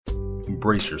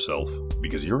brace yourself,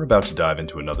 because you're about to dive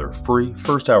into another free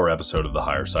first-hour episode of the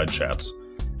Higher Side Chats,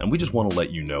 and we just want to let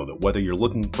you know that whether you're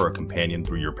looking for a companion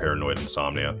through your paranoid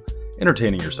insomnia,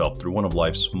 entertaining yourself through one of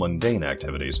life's mundane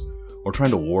activities, or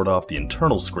trying to ward off the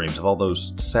internal screams of all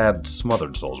those sad,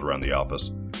 smothered souls around the office,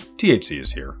 THC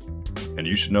is here. And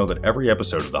you should know that every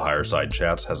episode of the Higher Side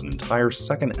Chats has an entire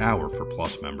second hour for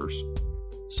Plus members.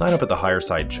 Sign up at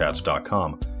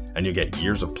thehighersidechats.com and you'll get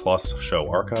years of Plus show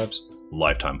archives,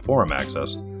 lifetime forum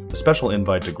access, a special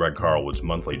invite to Greg Carlwood's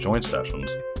monthly joint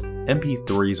sessions,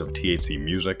 MP3s of THC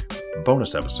music,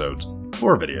 bonus episodes,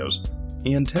 tour videos,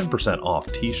 and 10% off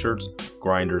t-shirts,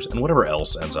 grinders, and whatever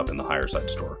else ends up in the Higher Side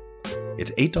store.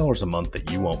 It's $8 a month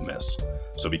that you won't miss,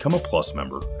 so become a Plus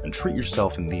member and treat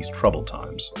yourself in these troubled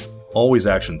times. Always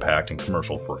action-packed and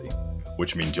commercial-free,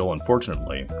 which means you'll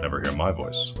unfortunately never hear my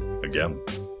voice again.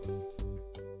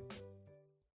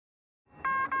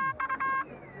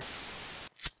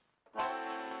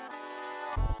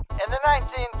 In the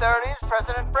 1930s,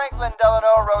 President Franklin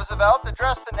Delano Roosevelt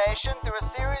addressed the nation through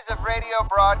a series of radio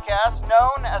broadcasts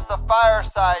known as the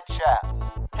Fireside Chats.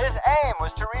 His aim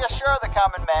was to reassure the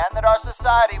common man that our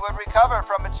society would recover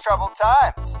from its troubled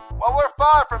times. Well, we're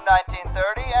far from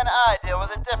 1930, and I deal with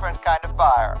a different kind of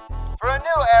fire. For a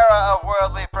new era of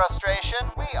worldly frustration,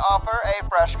 we offer a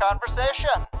fresh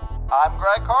conversation. I'm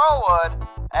Greg Carlwood,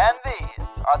 and these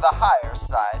are the Higher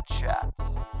Side Chats.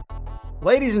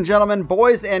 Ladies and gentlemen,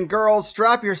 boys and girls,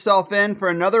 strap yourself in for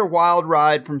another wild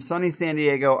ride from sunny San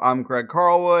Diego. I'm Greg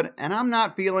Carlwood, and I'm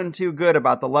not feeling too good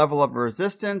about the level of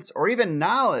resistance or even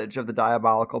knowledge of the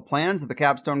diabolical plans of the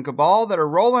Capstone Cabal that are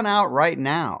rolling out right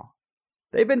now.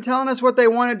 They've been telling us what they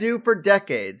want to do for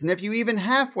decades, and if you even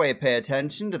halfway pay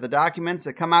attention to the documents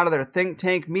that come out of their think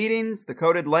tank meetings, the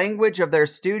coded language of their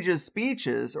stooges'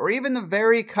 speeches, or even the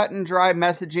very cut-and-dry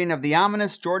messaging of the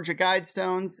ominous Georgia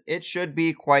Guidestones, it should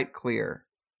be quite clear.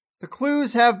 The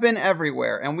clues have been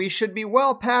everywhere, and we should be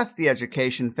well past the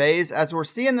education phase as we're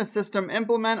seeing the system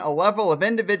implement a level of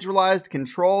individualized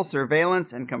control,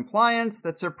 surveillance, and compliance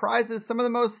that surprises some of the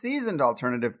most seasoned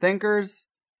alternative thinkers.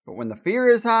 But when the fear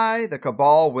is high, the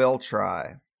cabal will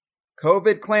try.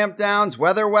 COVID clampdowns,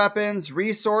 weather weapons,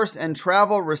 resource and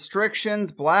travel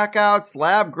restrictions, blackouts,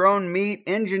 lab-grown meat,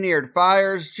 engineered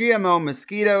fires, GMO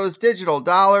mosquitoes, digital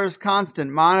dollars,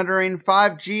 constant monitoring,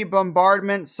 5G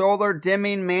bombardment, solar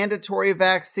dimming, mandatory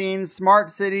vaccines,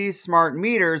 smart cities, smart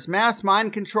meters, mass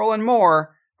mind control, and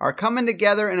more are coming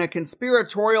together in a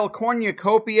conspiratorial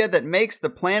cornucopia that makes the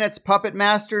planet's puppet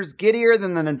masters giddier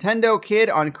than the Nintendo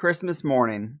kid on Christmas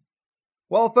morning.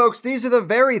 Well, folks, these are the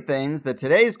very things that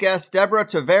today's guest, Deborah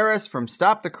Tavares from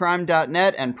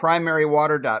StopTheCrime.net and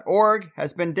PrimaryWater.org,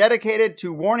 has been dedicated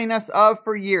to warning us of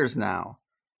for years now.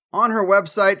 On her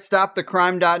website,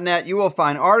 StopTheCrime.net, you will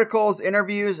find articles,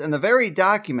 interviews, and the very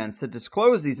documents that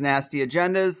disclose these nasty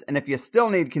agendas, and if you still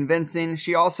need convincing,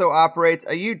 she also operates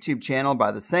a YouTube channel by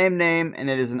the same name, and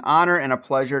it is an honor and a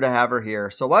pleasure to have her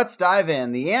here. So let's dive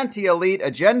in. The anti-elite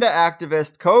agenda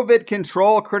activist, COVID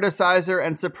control criticizer,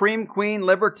 and Supreme Queen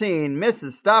libertine,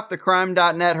 Mrs.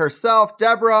 StopTheCrime.net herself,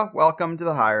 Deborah, welcome to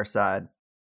the Higher Side.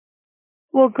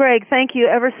 Well, Greg, thank you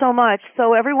ever so much.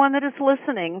 So everyone that is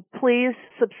listening, please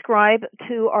subscribe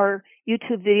to our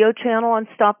YouTube video channel on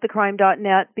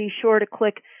StopTheCrime.net. Be sure to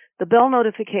click the bell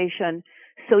notification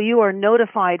so you are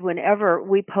notified whenever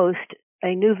we post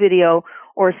a new video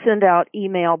or send out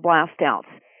email blast outs.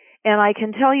 And I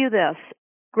can tell you this,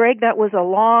 Greg, that was a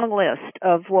long list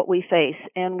of what we face,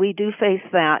 and we do face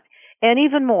that, and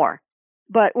even more.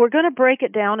 But we're going to break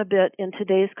it down a bit in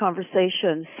today's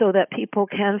conversation so that people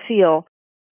can feel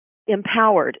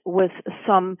empowered with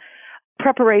some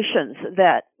preparations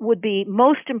that would be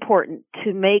most important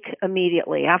to make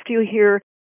immediately. After you hear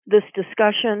this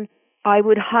discussion, I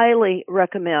would highly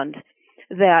recommend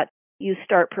that you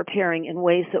start preparing in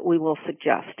ways that we will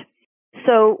suggest.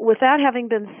 So with that having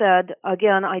been said,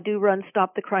 again, I do run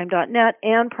StopTheCrime.net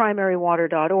and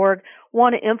PrimaryWater.org.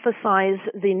 Want to emphasize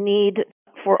the need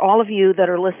for all of you that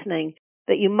are listening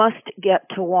that you must get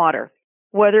to water.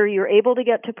 Whether you're able to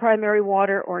get to primary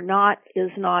water or not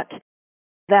is not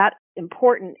that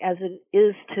important as it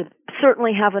is to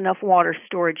certainly have enough water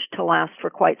storage to last for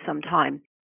quite some time.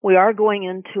 We are going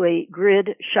into a grid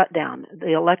shutdown.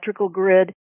 The electrical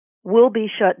grid will be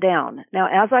shut down. Now,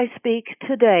 as I speak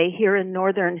today here in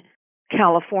Northern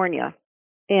California,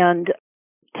 and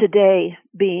today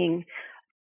being,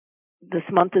 this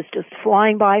month is just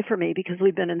flying by for me because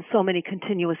we've been in so many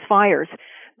continuous fires,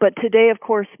 but today, of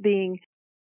course, being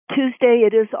Tuesday,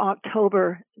 it is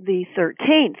October the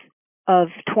 13th of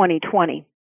 2020.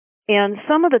 And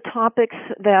some of the topics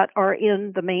that are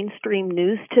in the mainstream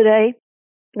news today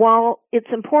while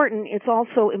it's important, it's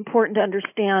also important to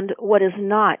understand what is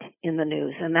not in the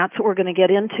news, and that's what we're going to get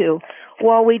into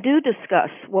while we do discuss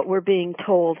what we're being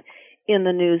told in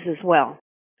the news as well.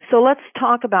 So let's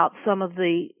talk about some of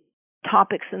the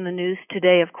topics in the news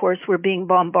today. Of course, we're being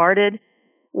bombarded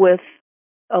with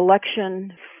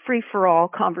election free-for-all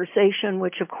conversation,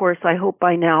 which, of course, I hope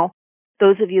by now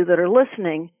those of you that are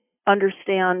listening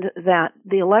understand that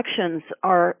the elections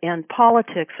and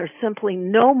politics are simply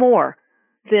no more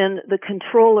than the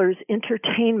controller's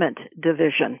entertainment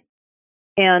division.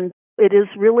 And it is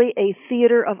really a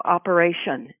theater of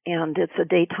operation, and it's a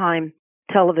daytime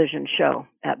television show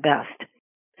at best.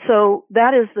 So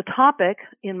that is the topic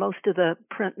in most of the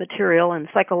print material and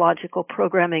psychological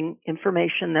programming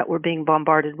information that we're being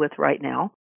bombarded with right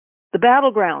now. The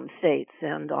battleground states,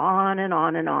 and on and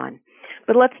on and on.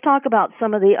 But let's talk about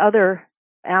some of the other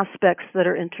aspects that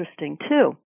are interesting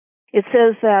too. It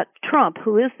says that Trump,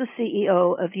 who is the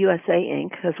CEO of USA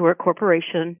Inc., as we're a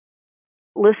corporation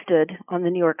listed on the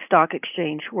New York Stock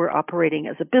Exchange, we're operating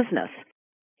as a business.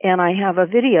 And I have a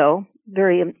video,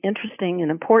 very interesting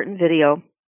and important video,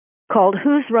 called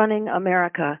Who's Running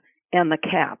America and the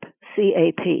CAP,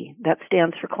 C-A-P. That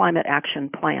stands for Climate Action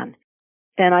Plan.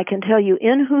 And I can tell you,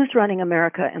 in Who's Running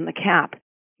America and the CAP,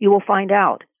 you will find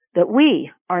out that we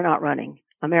are not running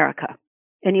America.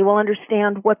 And you will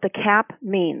understand what the CAP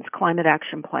means, Climate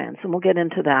Action Plans. And we'll get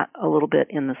into that a little bit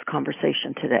in this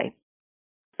conversation today.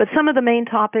 But some of the main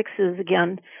topics is,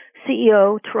 again,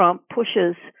 CEO Trump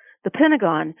pushes the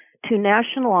Pentagon to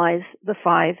nationalize the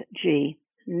 5G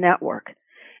network.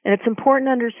 And it's important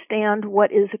to understand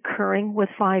what is occurring with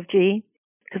 5G,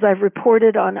 because I've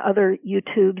reported on other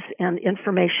YouTubes and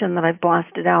information that I've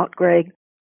blasted out, Greg,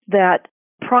 that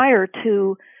prior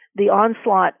to the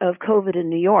onslaught of COVID in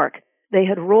New York, they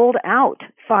had rolled out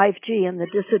 5G in the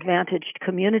disadvantaged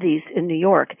communities in New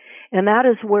York, and that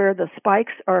is where the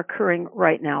spikes are occurring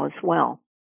right now as well.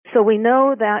 So we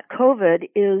know that COVID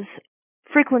is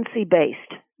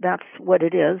frequency-based. That's what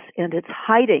it is, and it's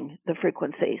hiding the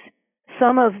frequencies.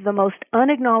 Some of the most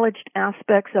unacknowledged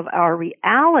aspects of our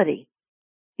reality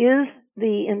is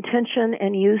the intention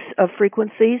and use of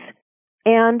frequencies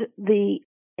and the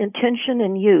intention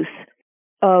and use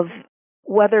of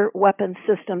weather weapon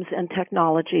systems and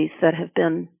technologies that have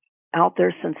been out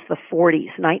there since the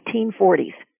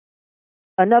 1940s.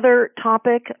 Another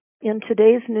topic in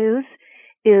today's news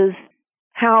is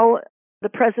how the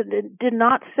president did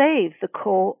not save the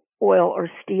coal, oil, or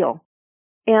steel.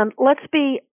 And let's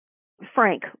be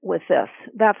frank with this.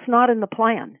 That's not in the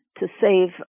plan to save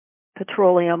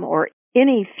petroleum or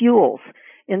any fuels.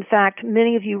 In fact,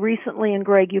 many of you recently, and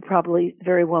Greg, you probably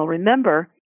very well remember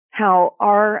how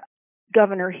our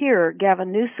governor here,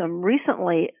 Gavin Newsom,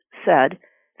 recently said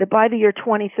that by the year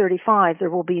 2035, there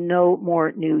will be no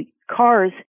more new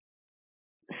cars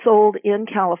sold in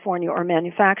California or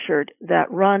manufactured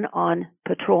that run on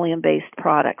petroleum-based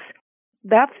products.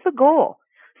 That's the goal.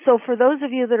 So for those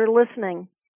of you that are listening,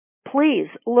 please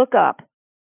look up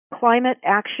climate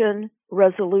action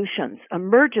resolutions,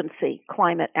 emergency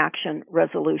climate action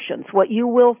resolutions. What you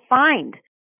will find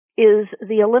is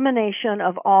the elimination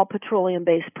of all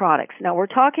petroleum-based products. Now, we're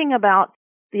talking about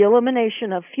the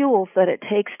elimination of fuels that it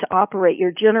takes to operate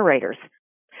your generators.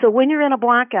 So when you're in a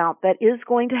blackout, that is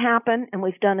going to happen, and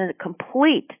we've done a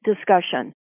complete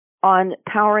discussion on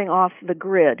powering off the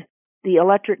grid, the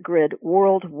electric grid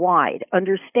worldwide,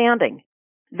 understanding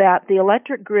that the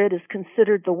electric grid is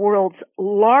considered the world's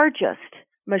largest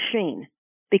machine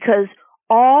because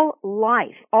all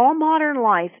life, all modern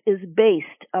life is based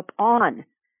upon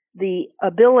the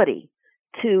ability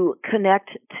to connect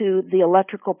to the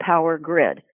electrical power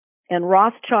grid. And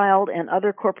Rothschild and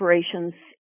other corporations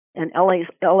and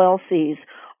LLCs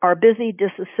are busy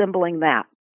disassembling that.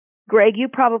 Greg, you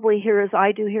probably hear, as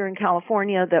I do here in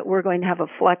California, that we're going to have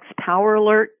a flex power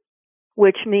alert,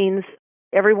 which means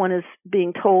everyone is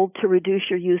being told to reduce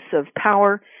your use of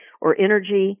power or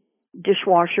energy,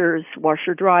 dishwashers,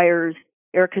 washer dryers,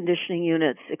 air conditioning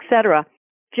units, etc.,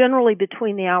 generally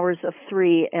between the hours of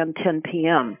 3 and 10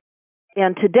 p.m.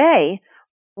 And today,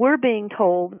 we're being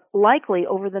told, likely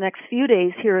over the next few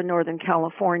days here in Northern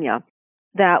California,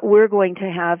 that we're going to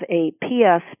have a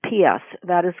PSPS,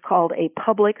 that is called a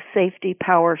Public Safety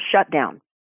Power Shutdown.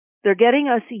 They're getting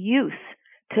us used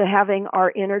to having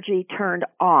our energy turned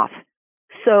off.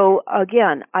 So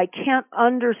again, I can't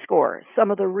underscore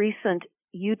some of the recent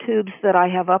YouTubes that I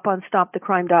have up on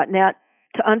stopthecrime.net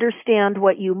to understand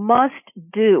what you must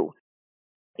do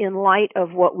in light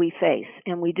of what we face.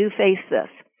 And we do face this.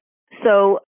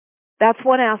 So that's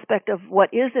one aspect of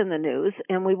what is in the news,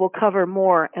 and we will cover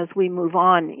more as we move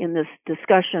on in this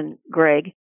discussion,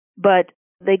 Greg. But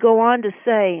They go on to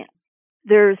say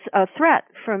there's a threat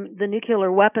from the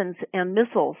nuclear weapons and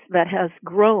missiles that has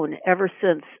grown ever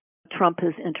since Trump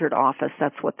has entered office.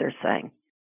 That's what they're saying.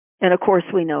 And of course,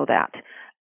 we know that.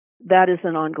 That is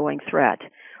an ongoing threat.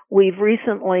 We've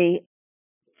recently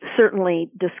certainly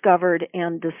discovered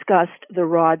and discussed the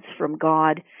rods from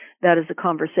God. That is a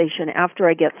conversation after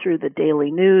I get through the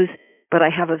daily news, but I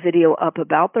have a video up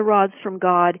about the rods from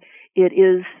God. It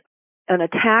is an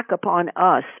attack upon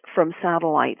us from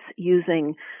satellites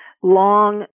using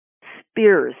long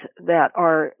spears that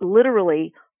are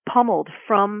literally pummeled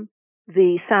from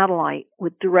the satellite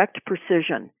with direct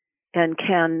precision and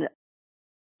can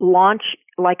launch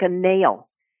like a nail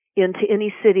into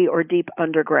any city or deep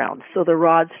underground. So the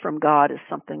rods from God is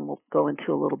something we'll go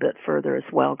into a little bit further as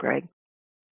well, Greg.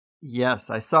 Yes,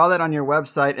 I saw that on your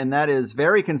website, and that is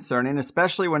very concerning,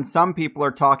 especially when some people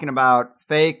are talking about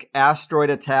fake asteroid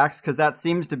attacks, because that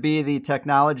seems to be the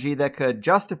technology that could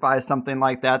justify something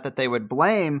like that they would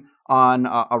blame on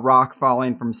a rock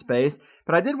falling from space.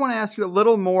 But I did want to ask you a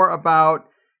little more about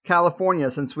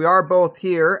California, since we are both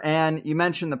here, and you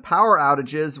mentioned the power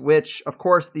outages, which, of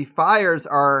course, the fires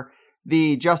are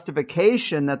the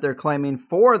justification that they're claiming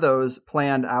for those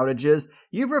planned outages.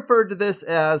 You've referred to this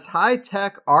as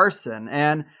high-tech arson,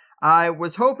 and I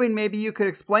was hoping maybe you could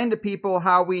explain to people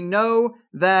how we know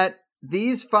that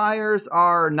these fires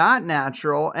are not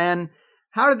natural, and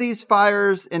how do these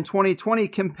fires in 2020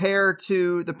 compare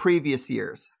to the previous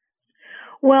years?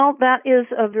 Well, that is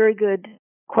a very good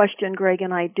question, Greg,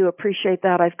 and I do appreciate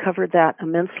that. I've covered that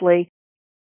immensely.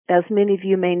 As many of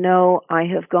you may know, I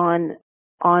have gone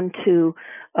on to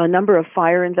a number of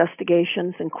fire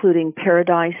investigations, including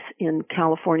Paradise in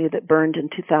California that burned in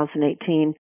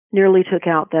 2018, nearly took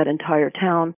out that entire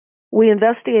town. We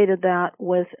investigated that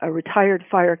with a retired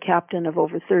fire captain of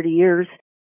over 30 years,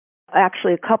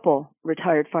 actually a couple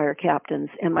retired fire captains,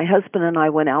 and my husband and I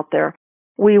went out there.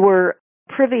 We were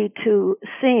privy to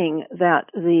seeing that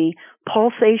the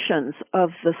pulsations of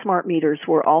the smart meters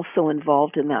were also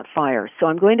involved in that fire. So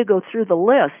I'm going to go through the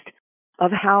list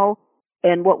of how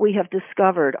and what we have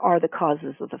discovered are the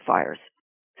causes of the fires.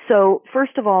 So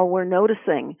first of all, we're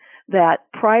noticing that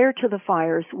prior to the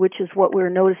fires, which is what we're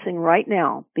noticing right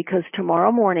now, because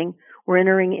tomorrow morning we're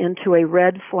entering into a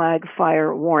red flag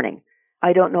fire warning.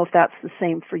 I don't know if that's the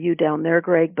same for you down there,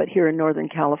 Greg, but here in Northern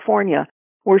California,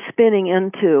 we're spinning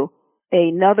into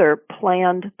another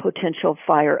planned potential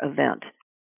fire event,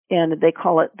 and they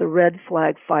call it the red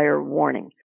flag fire warning.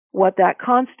 What that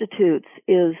constitutes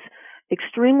is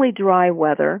extremely dry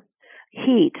weather,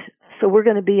 heat, so we're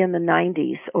going to be in the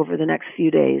 90s over the next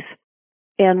few days,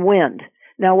 and wind.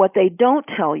 Now, what they don't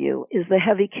tell you is the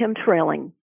heavy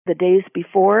chemtrailing the days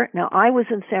before. Now, I was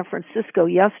in San Francisco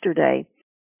yesterday.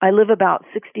 I live about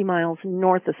 60 miles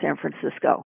north of San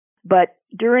Francisco, but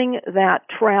during that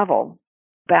travel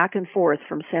back and forth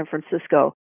from San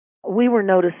Francisco, we were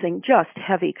noticing just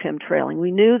heavy chemtrailing.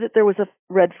 We knew that there was a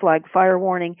red flag fire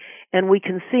warning, and we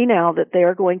can see now that they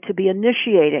are going to be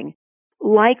initiating,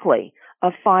 likely,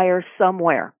 a fire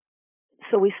somewhere.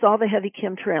 So we saw the heavy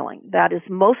chemtrailing. That is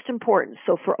most important.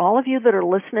 So for all of you that are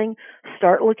listening,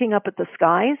 start looking up at the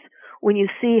skies. When you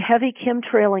see heavy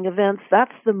chemtrailing events,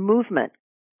 that's the movement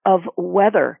of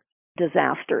weather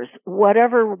disasters,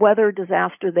 whatever weather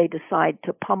disaster they decide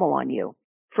to pummel on you.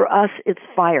 For us, it's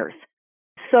fires.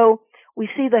 So we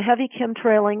see the heavy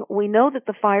chemtrailing. We know that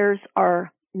the fires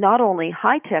are not only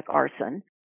high-tech arson,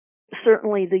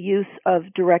 certainly the use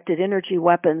of directed energy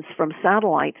weapons from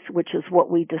satellites, which is what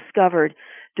we discovered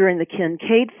during the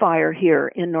Kincaid fire here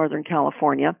in Northern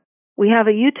California. We have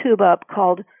a YouTube up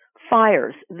called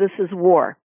Fires, This is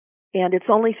War, and it's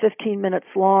only 15 minutes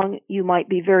long. You might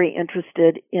be very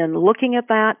interested in looking at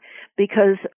that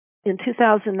because in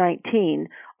 2019,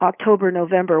 October,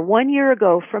 November, 1 year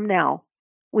ago from now,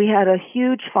 we had a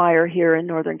huge fire here in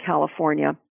Northern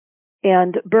California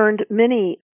and burned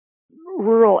many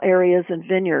rural areas and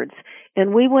vineyards.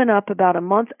 And we went up about a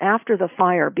month after the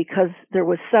fire because there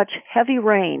was such heavy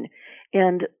rain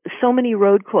and so many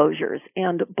road closures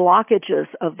and blockages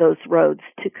of those roads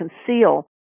to conceal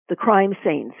the crime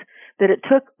scenes that it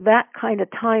took that kind of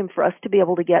time for us to be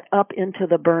able to get up into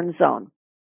the burn zone.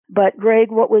 But,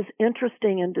 Greg, what was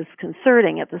interesting and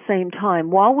disconcerting at the same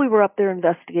time, while we were up there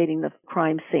investigating the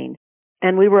crime scene,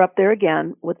 and we were up there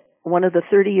again with one of the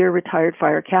 30-year retired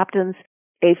fire captains,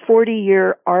 a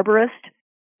 40-year arborist,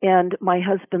 and my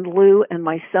husband Lou and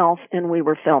myself, and we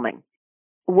were filming.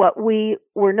 What we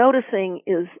were noticing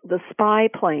is the spy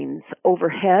planes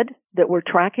overhead that were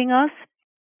tracking us.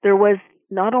 There was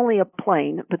not only a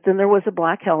plane, but then there was a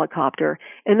black helicopter,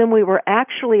 and then we were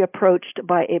actually approached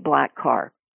by a black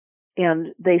car. and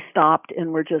they stopped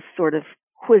and were just sort of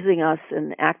quizzing us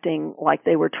and acting like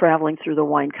they were traveling through the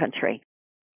wine country.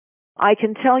 I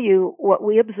can tell you what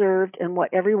we observed and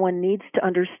what everyone needs to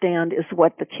understand is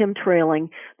what the chemtrailing,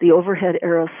 the overhead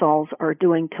aerosols are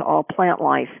doing to all plant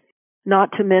life,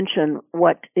 not to mention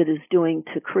what it is doing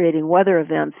to creating weather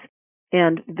events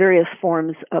and various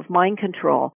forms of mind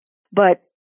control. But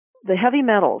the heavy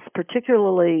metals,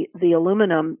 particularly the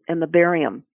aluminum and the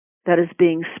barium that is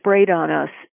being sprayed on us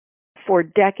for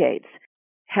decades,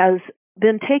 has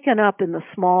been taken up in the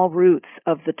small roots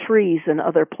of the trees and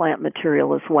other plant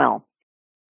material as well.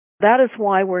 That is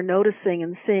why we're noticing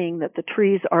and seeing that the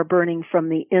trees are burning from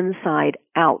the inside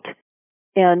out.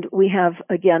 And we have,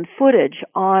 again, footage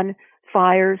on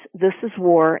fires, This is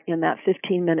War, in that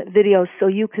 15-minute video, so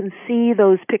you can see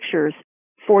those pictures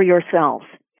for yourselves.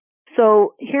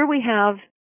 So here we have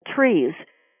trees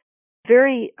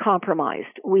very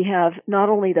compromised. We have not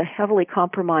only the heavily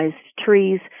compromised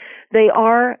trees, they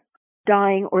are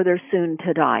dying or they're soon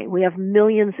to die. We have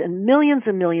millions and millions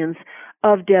and millions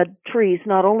of dead trees,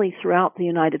 not only throughout the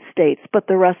United States, but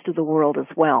the rest of the world as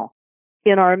well.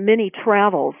 In our many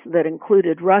travels that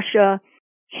included Russia,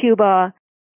 Cuba,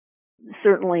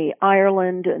 certainly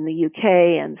Ireland and the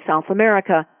UK and South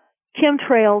America,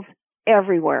 chemtrails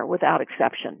everywhere without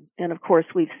exception. And of course,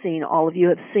 all of you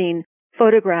have seen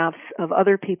photographs of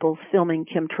other people's filming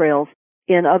chemtrails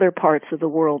in other parts of the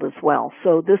world as well.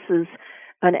 So this is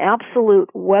an absolute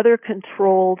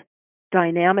weather-controlled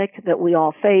dynamic that we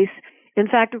all face. In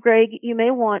fact, Greg, you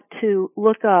may want to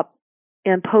look up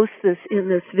and post this in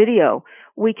this video.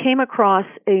 We came across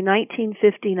a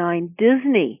 1959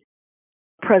 Disney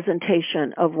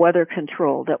presentation of weather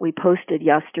control that we posted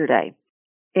yesterday.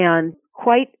 And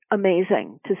quite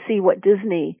amazing to see what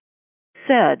Disney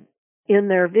said in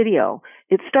their video.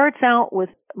 It starts out with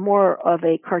more of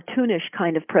a cartoonish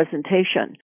kind of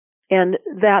presentation. And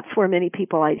that's where many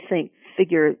people, I think,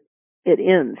 figure it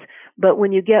ends. But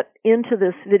when you get into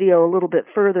this video a little bit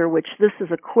further, which this is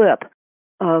a clip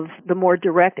of the more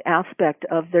direct aspect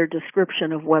of their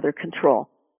description of weather control,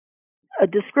 a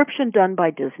description done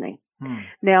by Disney.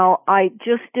 Now, I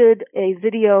just did a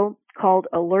video called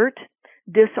Alert,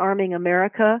 Disarming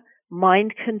America,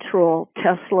 Mind Control,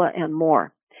 Tesla, and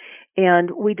More. And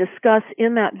we discuss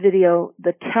in that video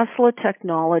the Tesla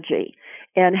technology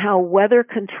and how weather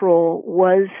control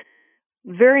was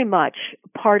very much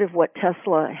part of what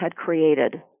Tesla had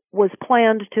created, was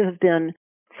planned to have been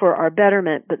for our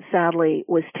betterment, but sadly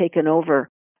was taken over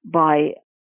by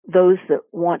those that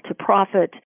want to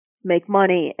profit, make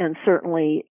money, and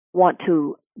certainly want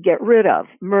to get rid of,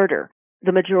 murder,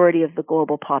 the majority of the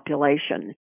global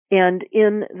population. And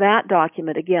in that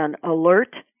document, again,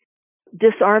 Alert,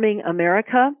 Disarming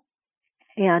America,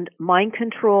 and Mind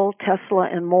Control, Tesla,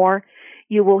 and More,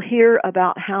 you will hear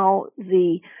about how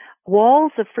the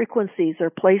walls of frequencies are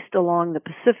placed along the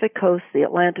Pacific coast, the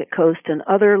Atlantic coast, and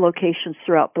other locations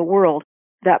throughout the world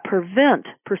that prevent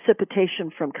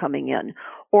precipitation from coming in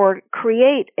or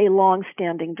create a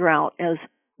long-standing drought, as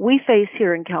we face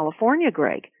here in California,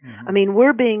 Greg. Mm-hmm. I mean,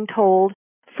 we're being told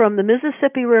from the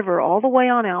Mississippi River all the way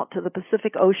on out to the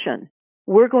Pacific Ocean,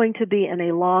 we're going to be in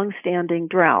a long-standing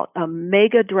drought, a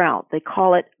mega drought. They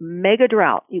call it mega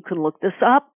drought. You can look this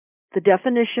up. The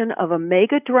definition of a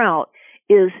mega drought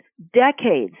is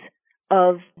decades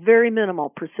of very minimal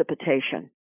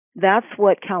precipitation. That's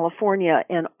what California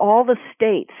and all the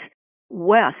states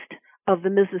west of the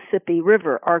Mississippi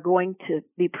River are going to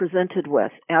be presented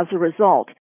with as a result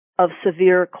of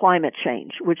severe climate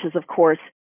change, which is, of course,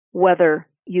 weather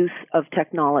use of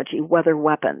technology, weather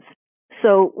weapons.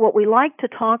 So what we like to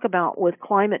talk about with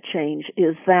climate change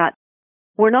is that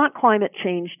we're not climate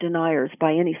change deniers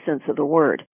by any sense of the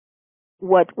word.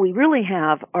 What we really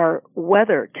have are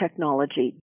weather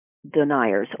technology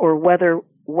deniers or weather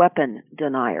weapon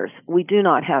deniers. We do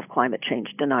not have climate change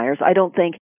deniers. I don't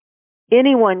think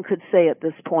anyone could say at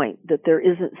this point that there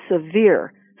isn't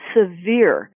severe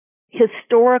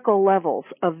historical levels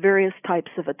of various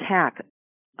types of attack,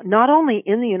 not only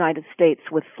in the United States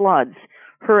with floods,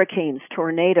 hurricanes,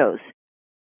 tornadoes,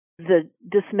 the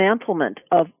dismantlement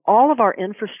of all of our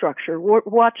infrastructure. We're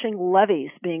watching levees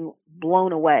being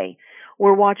blown away.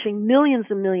 We're watching millions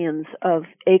and millions of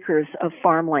acres of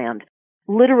farmland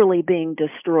literally being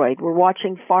destroyed. We're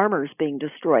watching farmers being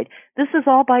destroyed. This is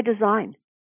all by design.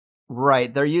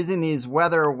 Right. They're using these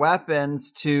weather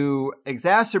weapons to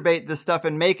exacerbate this stuff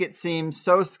and make it seem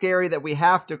so scary that we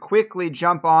have to quickly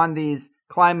jump on these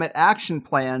climate action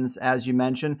plans, as you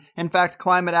mentioned. In fact,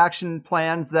 climate action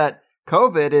plans that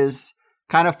COVID is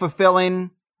kind of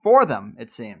fulfilling for them,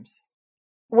 it seems.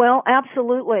 Well,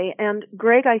 absolutely. And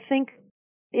Greg, I think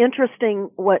interesting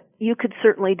what you could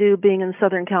certainly do being in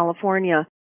Southern California.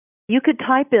 You could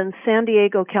type in San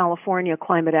Diego, California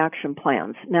climate action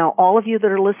plans. Now, all of you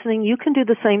that are listening, you can do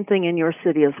the same thing in your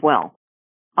city as well.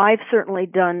 I've certainly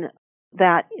done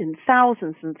that in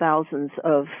thousands and thousands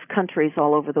of countries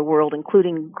all over the world,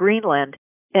 including Greenland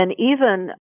and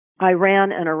even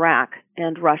Iran and Iraq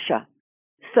and Russia.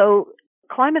 So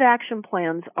climate action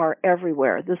plans are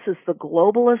everywhere. This is the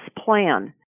globalist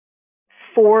plan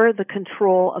for the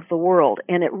control of the world,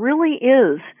 and it really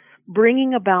is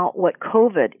bringing about what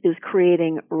COVID is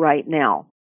creating right now.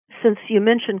 Since you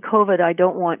mentioned COVID, I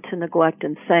don't want to neglect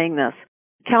in saying this.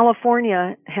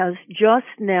 California has just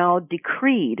now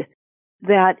decreed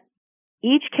that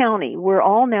each county, we're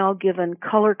all now given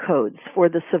color codes for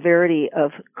the severity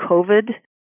of COVID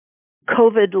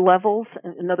levels.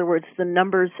 In other words, the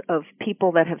numbers of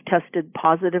people that have tested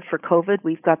positive for COVID.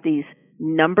 We've got these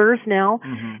numbers now.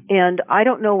 And I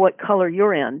don't know what color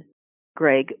you're in,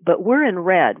 Greg, but we're in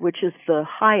red, which is the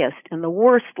highest and the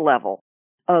worst level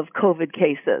of COVID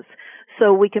cases.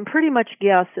 So we can pretty much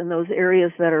guess in those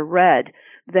areas that are red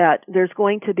that there's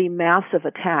going to be massive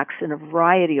attacks in a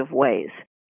variety of ways.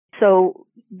 So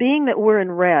being that we're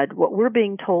in red, what we're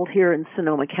being told here in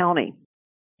Sonoma County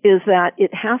is that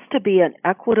it has to be an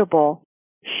equitable,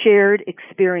 shared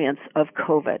experience of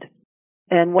COVID.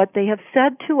 And what they have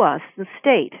said to us, the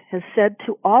state has said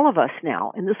to all of us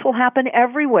now, and this will happen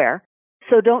everywhere,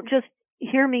 so don't just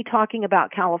hear me talking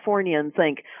about California and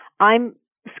think, I'm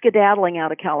skedaddling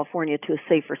out of California to a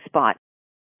safer spot.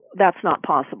 That's not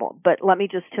possible. But let me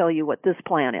just tell you what this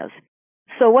plan is.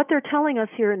 So what they're telling us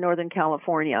here in Northern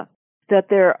California, that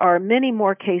there are many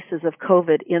more cases of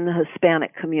COVID in the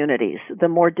Hispanic communities, the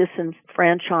more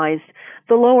disenfranchised,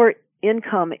 the lower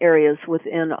income areas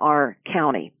within our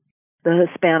county, the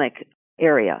Hispanic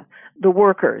area, the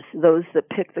workers, those that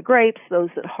pick the grapes, those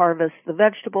that harvest the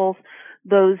vegetables,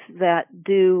 those that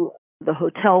do the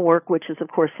hotel work, which is, of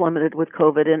course, limited with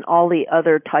COVID, and all the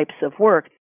other types of work.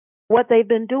 What they've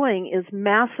been doing is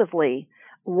massively,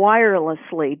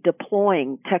 wirelessly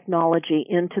deploying technology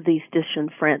into these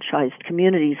disenfranchised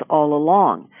communities all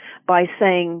along by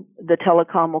saying the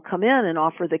telecom will come in and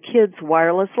offer the kids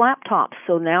wireless laptops,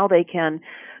 so now they can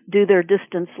do their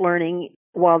distance learning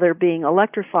while they're being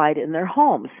electrified in their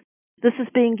homes. This is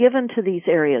being given to these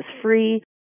areas free.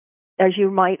 As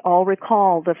you might all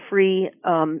recall, the free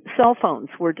cell phones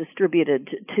were distributed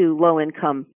to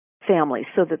low-income families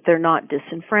so that they're not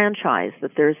disenfranchised,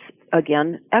 that there's,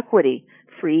 again, equity,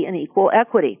 free and equal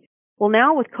equity. Well,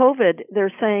 now with COVID,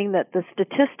 they're saying that the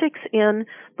statistics in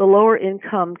the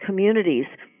lower-income communities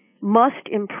must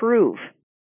improve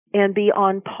and be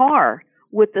on par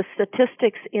with the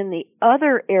statistics in the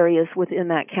other areas within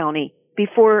that county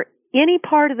before any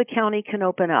part of the county can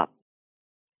open up.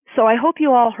 So I hope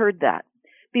you all heard that.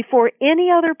 Before any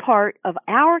other part of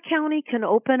our county can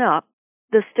open up,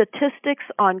 the statistics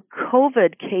on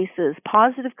COVID cases,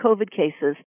 positive COVID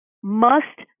cases, must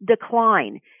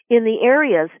decline in the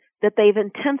areas that they've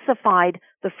intensified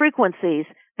the frequencies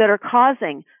that are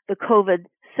causing the COVID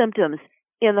symptoms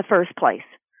in the first place.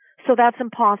 So that's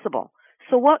impossible.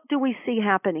 So what do we see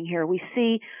happening here? We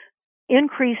see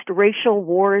increased racial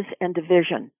wars and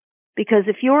division. Because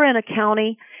if you're in a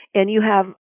county and you have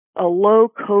a low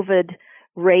COVID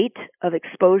rate of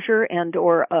exposure and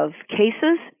or of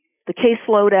cases, the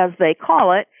caseload, as they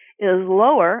call it, is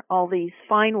lower, all these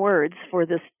fine words for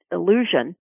this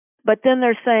illusion. But then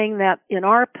they're saying that in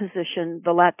our position,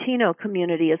 the Latino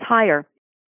community is higher.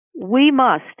 We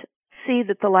must see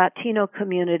that the Latino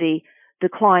community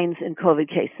declines in COVID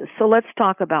cases. So let's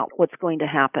talk about what's going to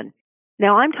happen.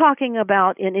 Now, I'm talking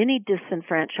about in any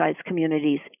disenfranchised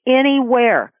communities,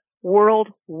 anywhere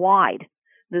worldwide.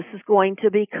 This is going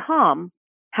to become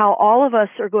how all of us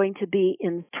are going to be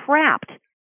entrapped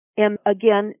in,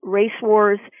 again, race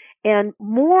wars. And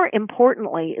more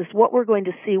importantly is what we're going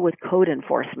to see with code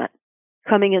enforcement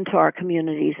coming into our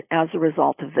communities as a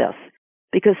result of this.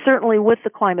 Because certainly with the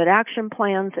climate action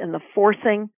plans and the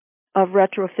forcing of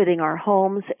retrofitting our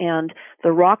homes and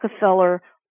the Rockefeller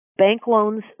bank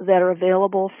loans that are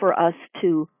available for us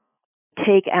to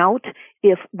take out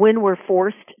when we're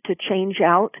forced to change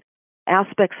out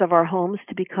aspects of our homes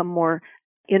to become more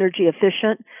energy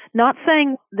efficient. Not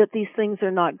saying that these things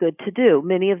are not good to do.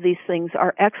 Many of these things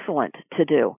are excellent to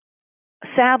do.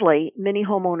 Sadly, many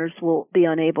homeowners will be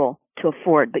unable to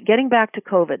afford. But getting back to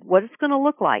COVID, what it's going to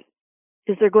look like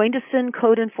is they're going to send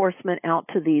code enforcement out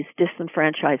to these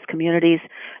disenfranchised communities.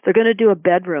 They're going to do a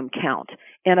bedroom count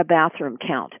and a bathroom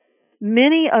count.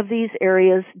 Many of these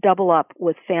areas double up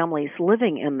with families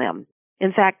living in them.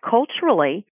 In fact,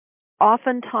 culturally,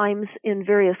 oftentimes in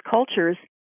various cultures,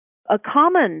 a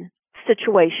common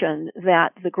situation that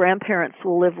the grandparents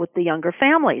will live with the younger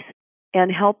families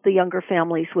and help the younger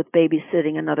families with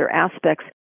babysitting and other aspects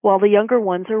while the younger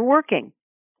ones are working.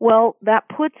 Well, that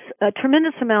puts a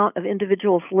tremendous amount of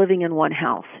individuals living in one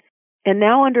house. And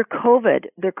now under COVID,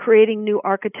 they're creating new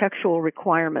architectural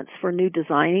requirements for new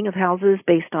designing of houses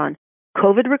based on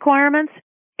COVID requirements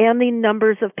and the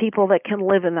numbers of people that can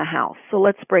live in the house. So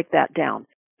let's break that down.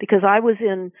 Because I was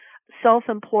in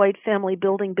self-employed family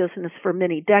building business for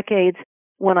many decades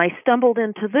when I stumbled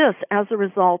into this as a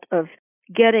result of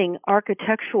getting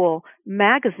architectural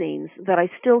magazines that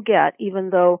I still get, even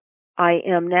though I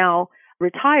am now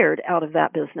retired out of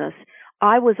that business.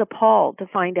 I was appalled to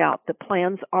find out that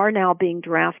plans are now being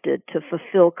drafted to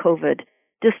fulfill COVID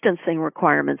distancing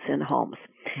requirements in homes.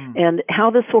 And how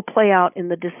this will play out in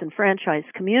the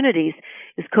disenfranchised communities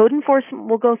is code enforcement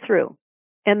will go through,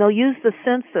 and they'll use the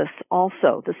census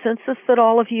also. The census that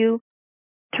all of you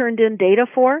turned in data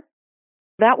for,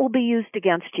 that will be used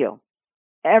against you.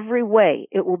 Every way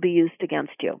it will be used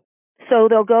against you. So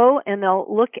they'll go and they'll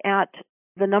look at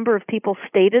the number of people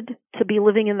stated to be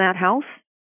living in that house.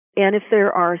 And if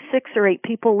there are 6 or 8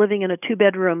 people living in a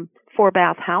 2-bedroom,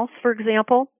 4-bath house, for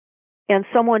example, and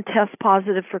someone tests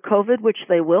positive for COVID, which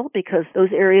they will because those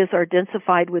areas are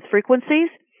densified with frequencies,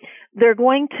 they're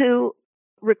going to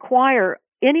require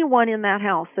anyone in that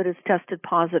house that is tested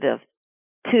positive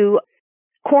to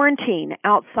quarantine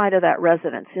outside of that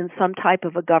residence in some type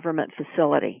of a government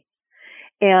facility.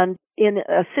 And in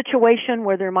a situation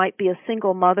where there might be a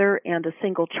single mother and a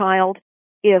single child,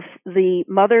 if the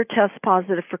mother tests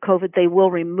positive for COVID, they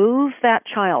will remove that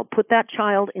child, put that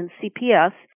child in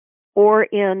CPS or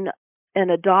in an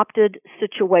adopted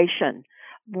situation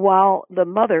while the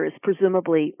mother is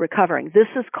presumably recovering. This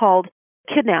is called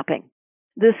kidnapping.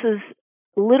 This is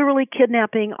literally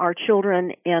kidnapping our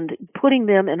children and putting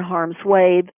them in harm's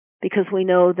way because we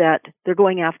know that they're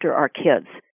going after our kids.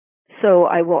 So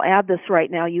I will add this right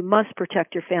now. You must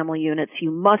protect your family units.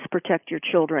 You must protect your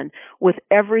children with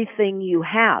everything you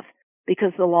have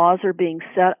because the laws are being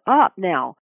set up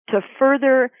now to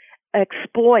further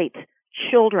exploit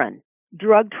children.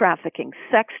 Drug trafficking,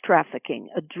 sex trafficking,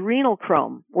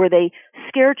 adrenochrome, where they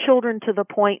scare children to the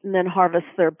point and then harvest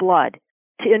their blood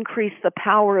to increase the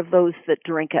power of those that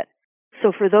drink it.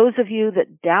 So for those of you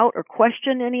that doubt or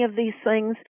question any of these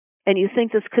things and you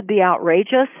think this could be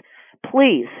outrageous,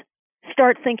 please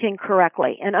start thinking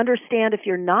correctly and understand if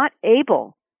you're not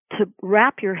able to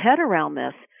wrap your head around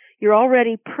this, you're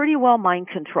already pretty well mind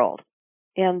controlled.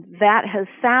 And that has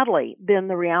sadly been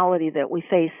the reality that we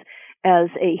face as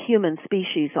a human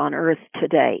species on Earth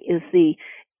today, is the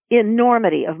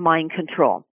enormity of mind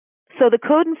control. So the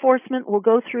code enforcement will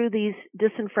go through these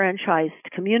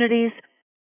disenfranchised communities.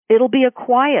 It'll be a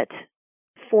quiet,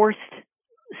 forced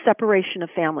separation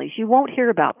of families. You won't hear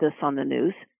about this on the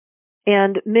news.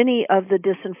 And many of the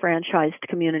disenfranchised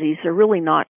communities are really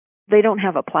not, they don't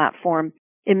have a platform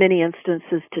in many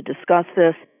instances to discuss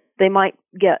this. They might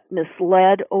get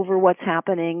misled over what's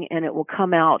happening and it will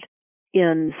come out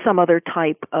in some other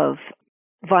type of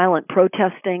violent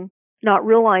protesting, not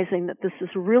realizing that this is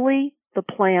really the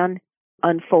plan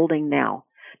unfolding now,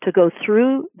 to go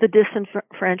through the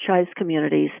disenfranchised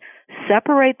communities,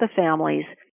 separate the families,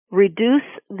 reduce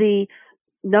the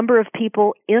number of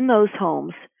people in those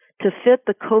homes to fit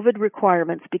the COVID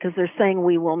requirements because they're saying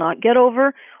we will not get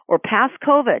over or pass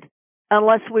COVID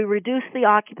unless we reduce the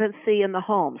occupancy in the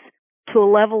homes to a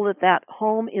level that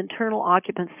home internal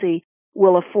occupancy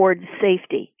will afford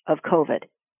safety of COVID.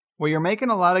 Well, you're making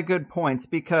a lot of good points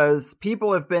because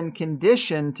people have been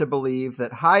conditioned to believe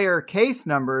that higher case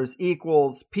numbers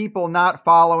equals people not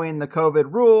following the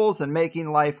COVID rules and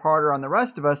making life harder on the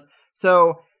rest of us.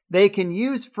 So they can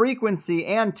use frequency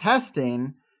and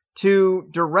testing to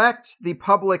direct the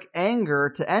public anger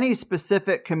to any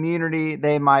specific community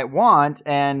they might want.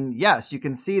 And yes, you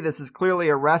can see this is clearly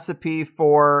a recipe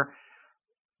for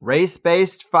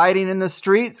race-based fighting in the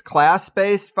streets,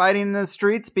 class-based fighting in the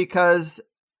streets, because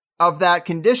of that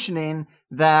conditioning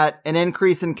that an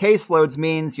increase in caseloads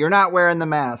means you're not wearing the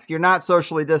mask, you're not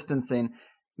socially distancing.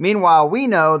 Meanwhile, we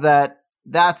know that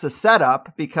that's a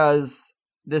setup because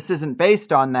this isn't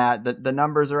based on that. The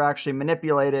numbers are actually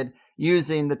manipulated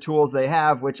using the tools they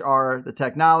have, which are the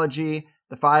technology,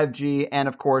 the 5G, and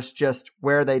of course, just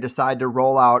where they decide to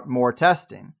roll out more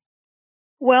testing.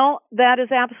 Well, that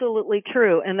is absolutely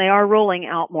true, and they are rolling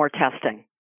out more testing.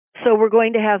 So we're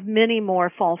going to have many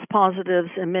more false positives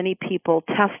and many people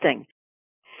testing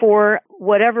for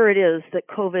whatever it is that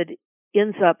COVID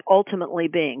ends up ultimately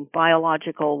being,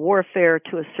 biological warfare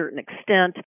to a certain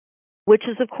extent, which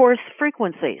is, of course,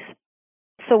 frequencies.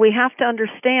 So we have to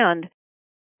understand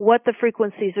what the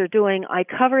frequencies are doing. I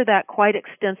cover that quite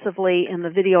extensively in the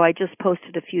video I just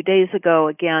posted a few days ago.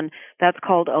 Again, that's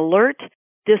called Alert,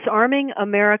 Disarming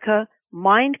America,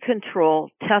 Mind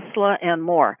Control, Tesla, and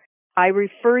More. I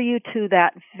refer you to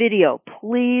that video.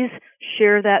 Please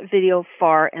share that video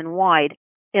far and wide.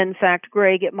 In fact,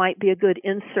 Greg, it might be a good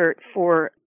insert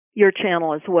for your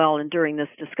channel as well and during this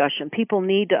discussion. People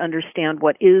need to understand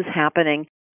what is happening.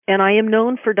 And I am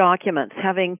known for documents.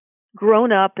 Having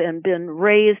grown up and been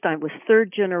raised, I was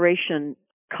third generation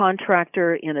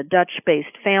contractor in a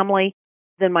Dutch-based family.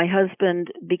 Then my husband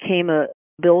became a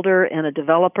builder and a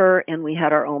developer, and we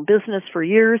had our own business for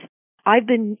years. I've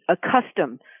been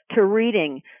accustomed to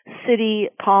reading city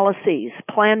policies,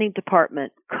 planning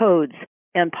department codes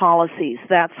and policies.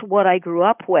 That's what I grew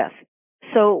up with.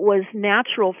 So it was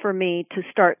natural for me to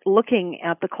start looking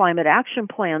at the climate action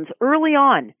plans early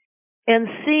on and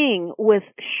seeing with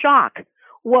shock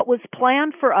what was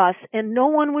planned for us, and no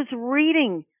one was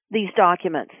reading these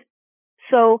documents.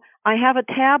 So I have a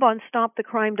tab on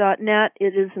stopthecrime.net.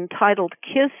 It is entitled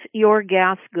Kiss Your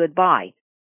Gas Goodbye.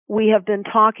 We have been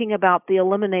talking about the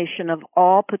elimination of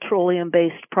all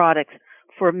petroleum-based products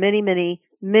for many, many,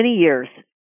 many years,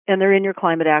 and they're in your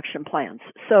climate action plans.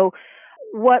 So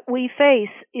what we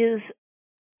face is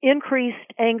increased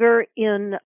anger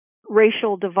in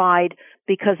racial divide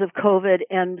because of COVID,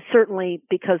 and certainly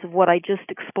because of what I just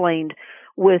explained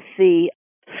with the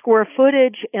square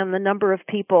footage and the number of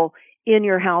people in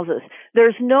your houses.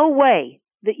 There's no way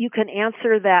that you can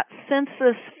answer that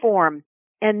census form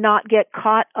and not get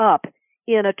caught up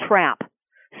in a trap.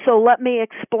 So let me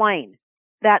explain.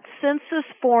 That census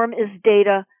form is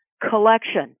data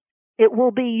collection. It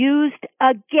will be used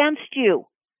against you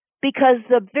because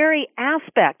the very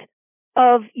aspect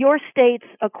of your states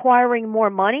acquiring more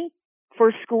money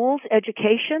for schools,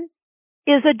 education,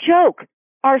 is a joke.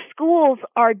 Our schools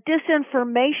are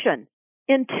disinformation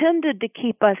intended to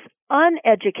keep us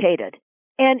uneducated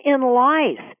and in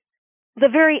lies. The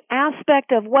very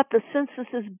aspect of what the census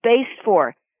is based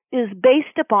for is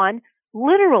based upon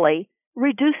literally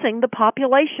reducing the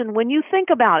population when you think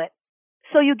about it.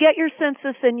 So you get your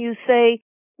census and you say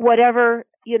whatever,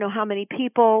 how many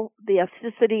people, the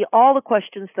ethnicity, all the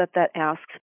questions that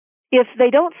asks. If they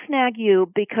don't snag you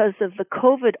because of the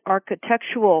COVID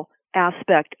architectural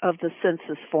aspect of the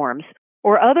census forms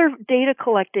or other data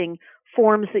collecting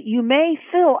forms that you may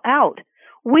fill out,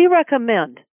 we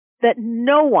recommend that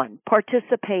no one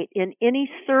participate in any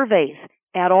surveys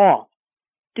at all.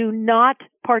 Do not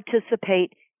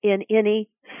participate in any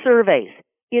surveys.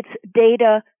 It's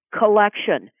data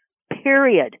collection,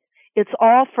 period. It's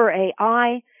all for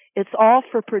AI. It's all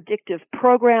for predictive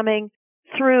programming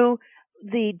through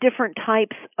the different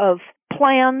types of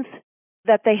plans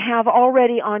that they have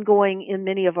already ongoing in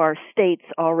many of our states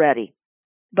already.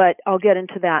 But I'll get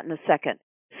into that in a second.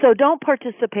 So don't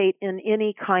participate in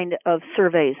any kind of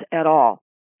surveys at all.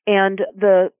 And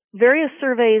the various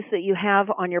surveys that you have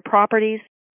on your properties,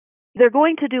 they're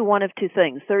going to do one of two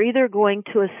things. They're either going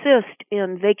to assist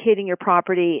in vacating your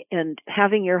property and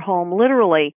having your home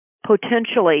literally,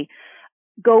 potentially,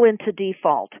 go into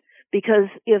default. Because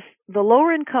if the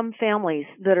lower income families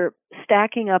that are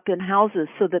stacking up in houses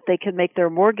so that they can make their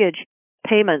mortgage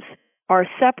payments are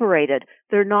separated,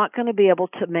 they're not going to be able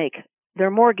to make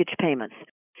their mortgage payments.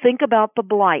 Think about the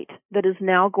blight that is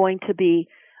now going to be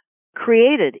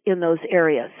created in those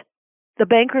areas. The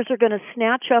bankers are going to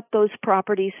snatch up those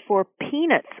properties for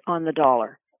peanuts on the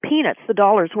dollar. Peanuts, the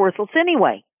dollar's worthless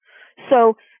anyway.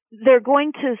 So they're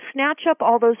going to snatch up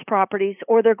all those properties,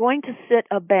 or they're going to sit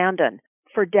abandoned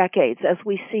for decades, as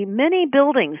we see many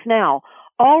buildings now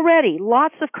already,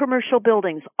 lots of commercial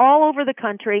buildings all over the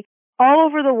country, all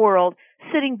over the world,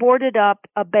 sitting boarded up,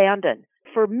 abandoned.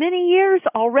 For many years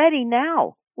already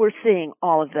now, we're seeing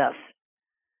all of this.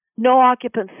 No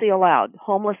occupancy allowed.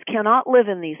 Homeless cannot live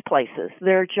in these places.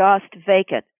 They're just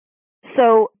vacant.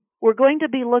 So we're going to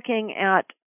be looking at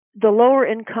the lower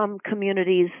income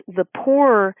communities, the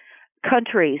poorer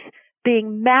countries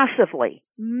being massively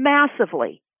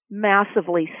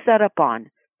set up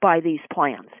on by these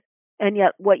plans. And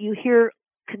yet what you hear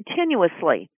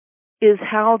continuously is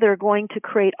how they're going to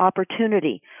create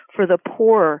opportunity for the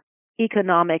poorer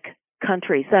economic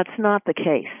countries. That's not the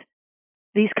case.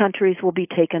 These countries will be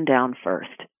taken down first,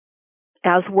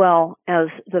 as well as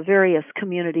the various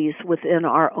communities within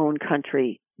our own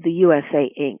country, the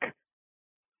USA Inc.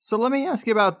 So let me ask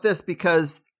you about this,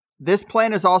 because this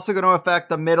plan is also going to affect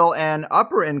the middle and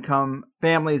upper income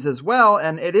families as well,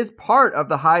 and it is part of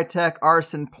the high-tech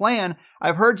arson plan.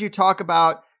 I've heard you talk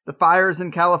about the fires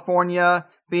in California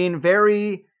being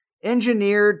very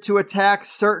engineered to attack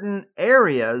certain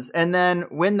areas. And then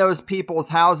when those people's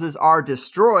houses are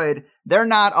destroyed, they're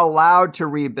not allowed to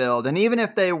rebuild. And even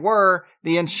if they were,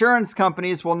 the insurance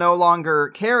companies will no longer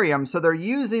carry them. So they're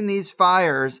using these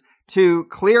fires to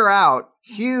clear out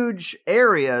huge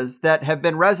areas that have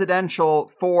been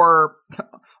residential for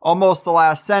almost the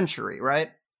last century,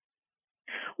 right?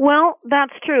 Well,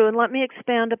 that's true. And let me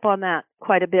expand upon that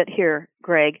quite a bit here,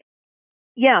 Greg.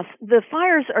 Yes, the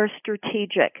fires are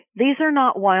strategic. These are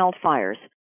not wildfires.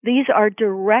 These are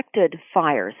directed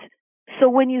fires. So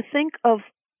when you think of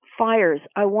fires,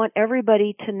 I want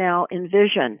everybody to now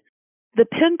envision the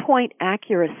pinpoint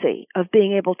accuracy of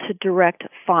being able to direct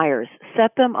fires,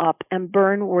 set them up, and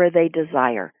burn where they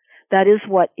desire. That is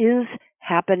what is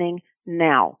happening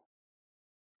now.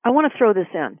 I want to throw this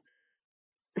in.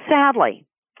 Sadly,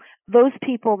 those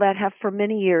people that have for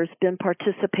many years been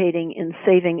participating in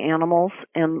saving animals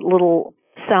and little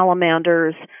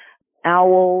salamanders,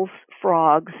 owls,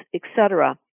 frogs,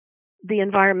 etc., the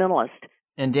environmentalist.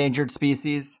 Endangered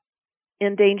species,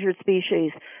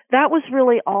 that was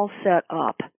really all set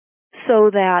up so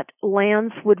that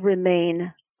lands would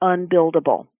remain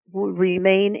unbuildable, would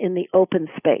remain in the open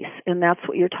space. And that's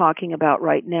what you're talking about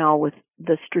right now with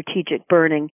the strategic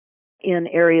burning in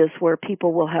areas where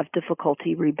people will have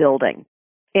difficulty rebuilding.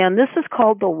 And this is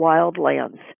called the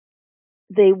wildlands.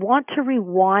 They want to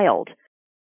rewild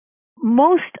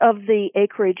most of the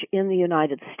acreage in the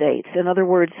United States. In other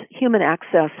words, human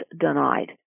access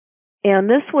denied. And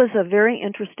this was a very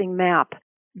interesting map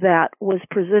that was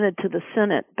presented to the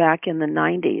Senate back in the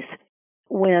 90s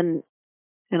when,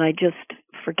 and I just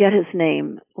forget his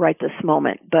name right this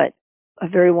moment, but a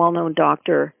very well-known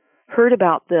doctor heard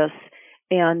about this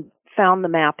and found the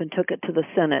map and took it to the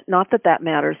Senate. Not that that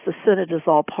matters. The Senate is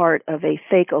all part of a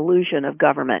fake illusion of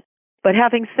government. But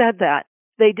having said that,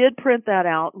 they did print that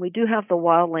out. We do have the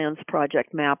Wildlands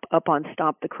Project map up on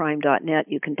stopthecrime.net.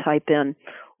 You can type in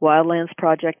Wildlands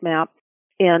Project map.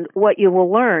 And what you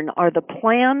will learn are the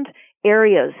planned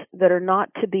areas that are not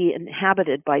to be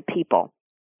inhabited by people.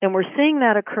 And we're seeing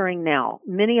that occurring now.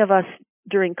 Many of us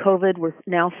during COVID, we're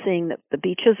now seeing that the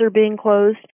beaches are being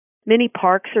closed. Many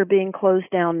parks are being closed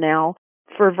down now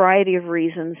for a variety of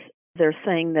reasons. They're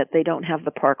saying that they don't have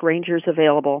the park rangers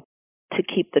available to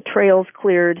keep the trails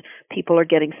cleared. People are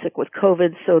getting sick with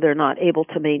COVID, so they're not able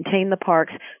to maintain the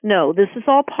parks. No, this is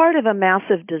all part of a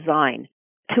massive design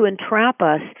to entrap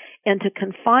us and to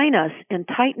confine us and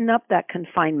tighten up that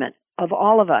confinement of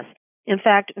all of us. In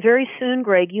fact, very soon,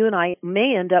 Greg, you and I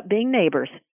may end up being neighbors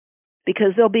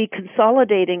because they'll be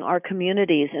consolidating our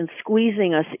communities and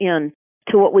squeezing us in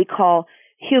to what we call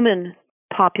human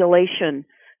population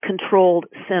controlled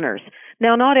centers.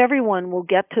 Now, not everyone will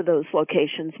get to those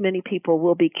locations. Many people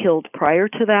will be killed prior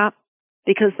to that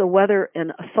because the weather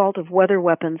and assault of weather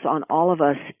weapons on all of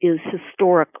us is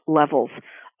historic levels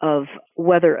of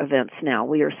weather events now.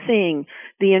 We are seeing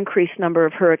the increased number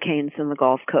of hurricanes in the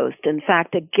Gulf Coast. In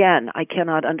fact, again, I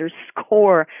cannot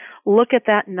underscore, look at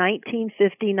that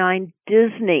 1959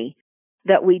 Disney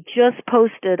that we just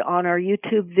posted on our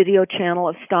YouTube video channel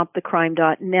of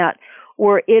stopthecrime.net,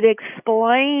 where it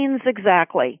explains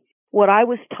exactly what I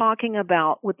was talking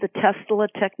about with the Tesla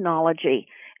technology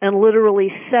and literally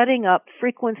setting up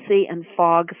frequency and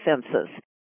fog fences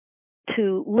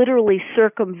to literally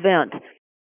circumvent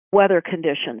weather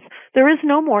conditions. There is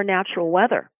no more natural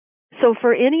weather. So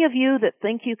for any of you that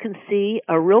think you can see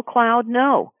a real cloud,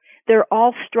 no. They're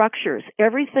all structures.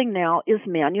 Everything now is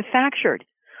manufactured.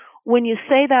 When you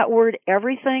say that word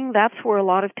everything, that's where a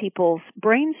lot of people's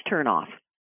brains turn off.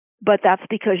 But that's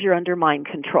because you're under mind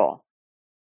control.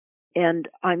 And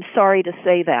I'm sorry to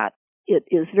say that. It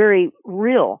is very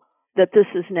real that this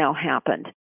has now happened.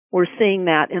 We're seeing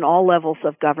that in all levels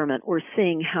of government. We're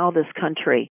seeing how this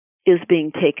country is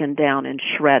being taken down and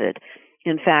shredded.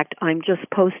 In fact, I'm just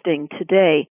posting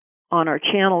today on our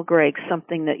channel, Greg,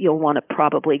 something that you'll want to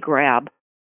probably grab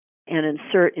and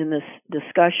insert in this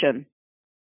discussion.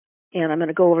 And I'm going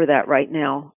to go over that right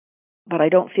now, but I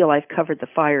don't feel I've covered the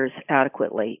fires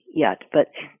adequately yet. But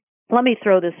let me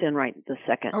throw this in right this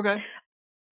second. Okay.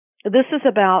 This is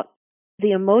about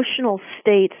the emotional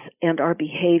states and our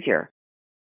behavior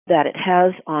that it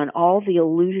has on all the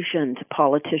illusioned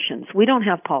politicians. We don't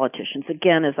have politicians.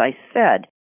 Again, as I said,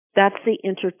 that's the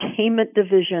entertainment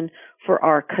division for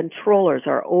our controllers,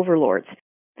 our overlords.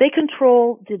 They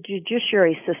control the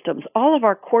judiciary systems. All of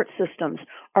our court systems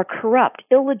are corrupt,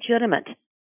 illegitimate,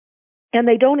 and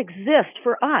they don't exist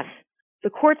for us. The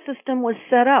court system was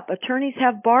set up. Attorneys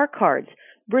have bar cards,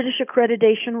 British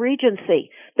Accreditation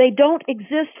Regency. They don't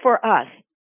exist for us.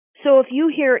 So if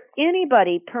you hear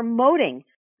anybody promoting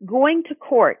going to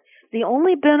court, the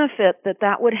only benefit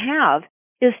that would have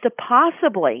is to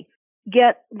possibly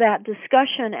get that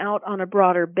discussion out on a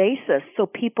broader basis so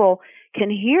people can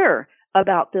hear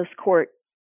about this court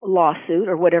lawsuit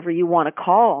or whatever you want to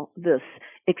call this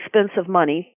expensive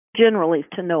money, generally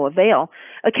to no avail.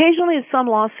 Occasionally, some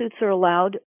lawsuits are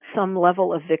allowed some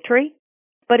level of victory,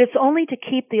 but it's only to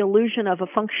keep the illusion of a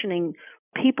functioning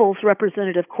people's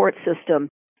representative court system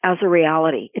as a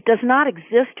reality. It does not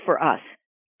exist for us.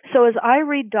 So as I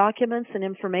read documents and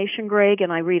information, Greg,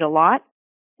 and I read a lot,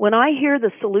 when I hear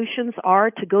the solutions are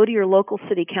to go to your local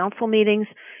city council meetings,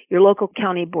 your local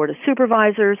county board of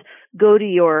supervisors, go to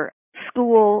your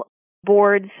school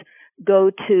boards, go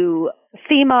to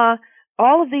FEMA,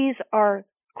 all of these are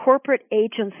corporate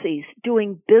agencies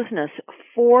doing business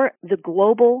for the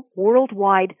global,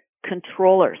 worldwide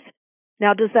controllers.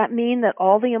 Now, does that mean that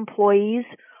all the employees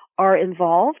are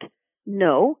involved?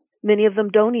 No. Many of them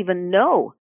don't even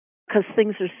know, because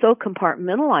things are so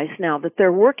compartmentalized now that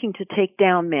they're working to take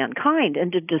down mankind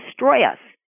and to destroy us.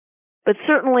 But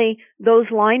certainly those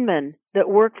linemen that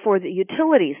work for the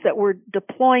utilities that were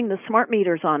deploying the smart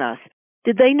meters on us,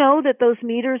 did they know that those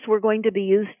meters were going to be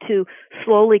used to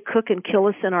slowly cook and kill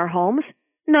us in our homes?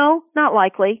 No, not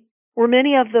likely. Were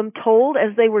many of them told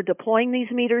as they were deploying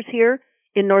these meters here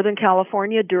in Northern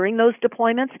California during those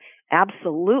deployments?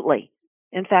 Absolutely.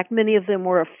 In fact, many of them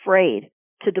were afraid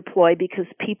to deploy because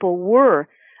people were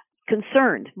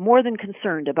concerned, more than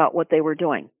concerned about what they were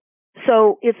doing.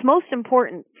 So it's most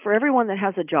important for everyone that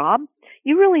has a job,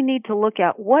 you really need to look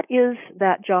at what is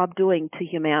that job doing to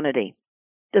humanity.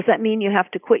 Does that mean you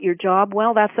have to quit your job?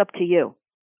 Well, that's up to you.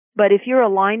 But if you're a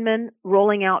lineman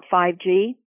rolling out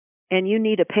 5G and you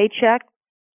need a paycheck,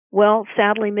 well,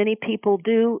 sadly, many people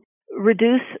do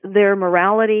reduce their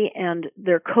morality and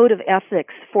their code of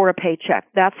ethics for a paycheck.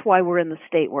 That's why we're in the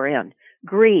state we're in.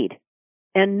 Greed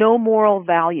and no moral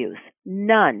values.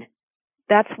 None.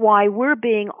 That's why we're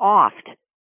being offed.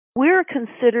 We're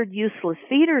considered useless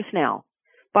feeders now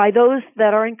by those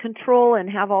that are in control and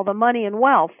have all the money and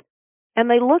wealth, and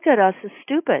they look at us as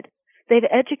stupid. They've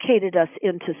educated us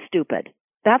into stupid.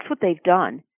 That's what they've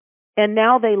done. And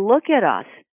now they look at us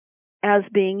as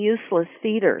being useless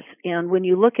feeders. And when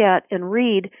you look at and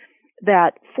read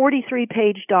that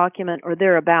 43-page document or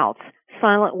thereabouts,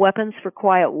 Silent Weapons for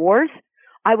Quiet Wars,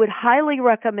 I would highly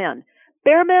recommend,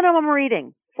 bare minimum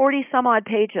reading, 40-some-odd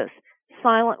pages,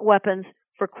 Silent Weapons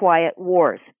for Quiet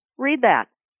Wars. Read that.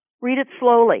 Read it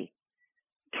slowly.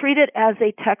 Treat it as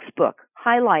a textbook.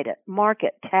 Highlight it, mark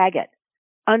it, tag it.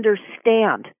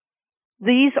 Understand.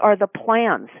 These are the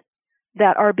plans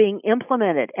that are being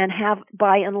implemented and have,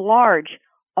 by and large,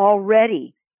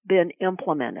 already been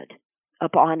implemented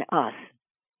upon us.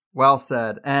 Well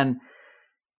said. And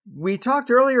we talked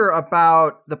earlier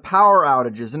about the power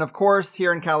outages. And of course,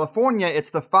 here in California,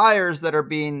 it's the fires that are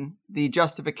being the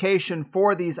justification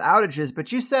for these outages.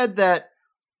 But you said that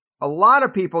a lot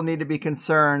of people need to be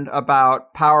concerned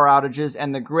about power outages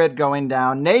and the grid going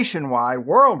down nationwide,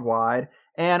 worldwide.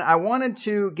 And I wanted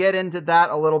to get into that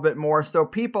a little bit more so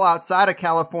people outside of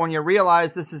California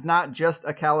realize this is not just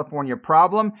a California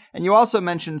problem. And you also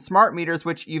mentioned smart meters,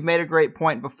 which you've made a great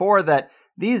point before, that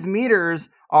these meters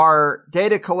are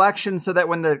data collection so that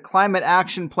when the climate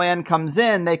action plan comes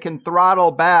in, they can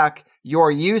throttle back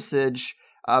your usage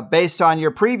based on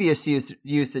your previous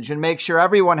usage and make sure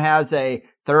everyone has a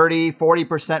 30,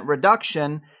 40%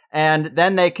 reduction. And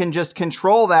then they can just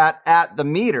control that at the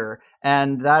meter.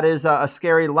 And that is a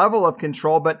scary level of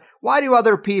control. But why do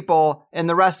other people in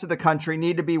the rest of the country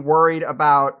need to be worried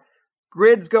about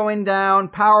grids going down,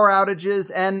 power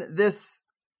outages, and this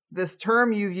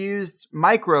term you used,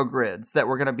 microgrids, that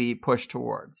we're going to be pushed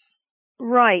towards?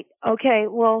 Right. Okay.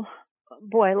 Well,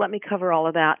 boy, let me cover all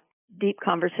of that. Deep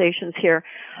conversations here.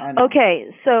 Okay.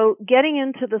 So getting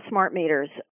into the smart meters,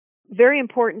 very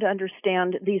important to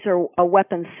understand these are a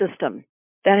weapons system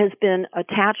that has been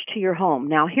attached to your home.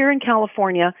 Now, here in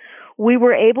California, we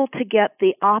were able to get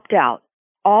the opt-out.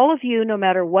 All of you, no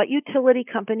matter what utility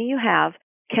company you have,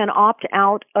 can opt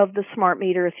out of the smart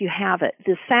meter if you have it.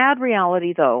 The sad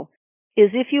reality, though,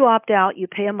 is if you opt out, you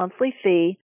pay a monthly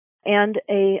fee and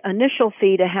an initial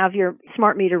fee to have your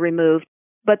smart meter removed,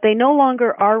 but they no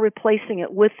longer are replacing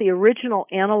it with the original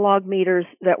analog meters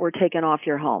that were taken off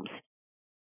your homes.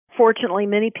 Fortunately,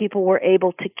 many people were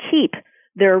able to keep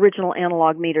their original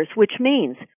analog meters, which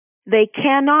means they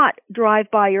cannot drive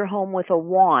by your home with a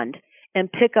wand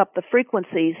and pick up the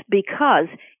frequencies because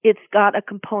it's got a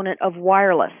component of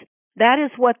wireless. That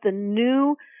is what the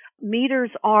new meters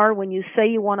are when you say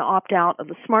you want to opt out of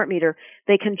the smart meter.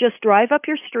 They can just drive up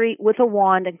your street with a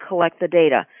wand and collect the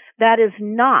data. That is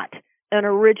not an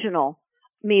original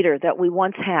meter that we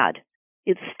once had.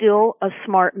 It's still a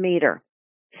smart meter.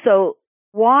 So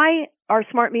why are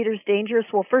smart meters dangerous?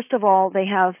 Well, first of all, they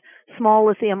have small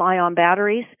lithium-ion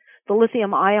batteries. The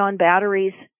lithium-ion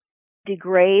batteries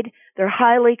degrade. They're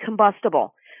highly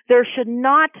combustible. There should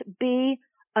not be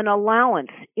an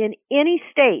allowance in any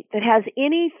state that has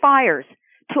any fires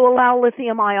to allow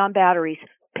lithium-ion batteries,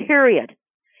 period.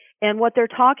 And what they're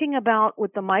talking about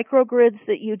with the microgrids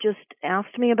that you just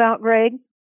asked me about, Greg,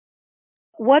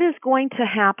 what is going to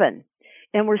happen?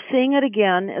 And we're seeing it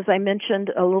again, as I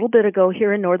mentioned a little bit ago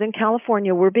here in Northern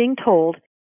California. We're being told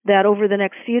that over the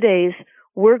next few days,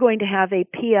 we're going to have a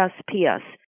PSPS,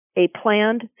 a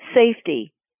planned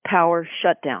safety power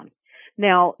shutdown.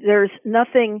 Now, there's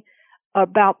nothing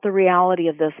about the reality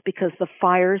of this because the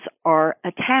fires are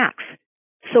attacks.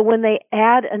 So when they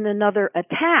add another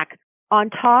attack on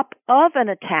top of an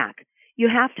attack, you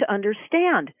have to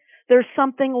understand there's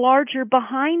something larger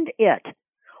behind it.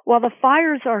 While the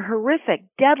fires are horrific,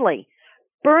 deadly,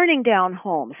 burning down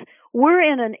homes, we're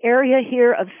in an area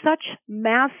here of such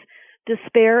mass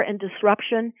despair and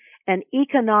disruption and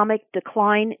economic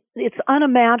decline, it's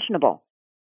unimaginable.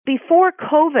 Before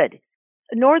COVID,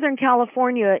 Northern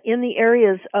California, in the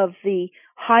areas of the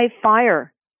high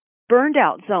fire burned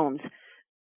out zones,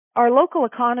 our local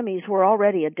economies were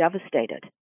already devastated.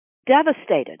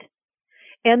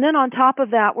 And then on top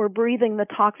of that, we're breathing the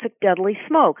toxic, deadly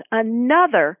smoke.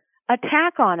 Another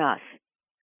attack on us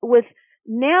with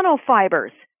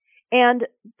nanofibers and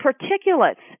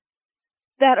particulates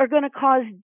that are going to cause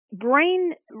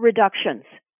brain reductions.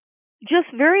 Just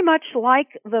very much like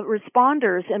the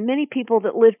responders and many people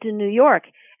that lived in New York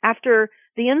after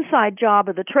the inside job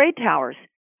of the trade towers.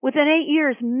 Within 8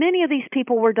 years, many of these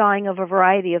people were dying of a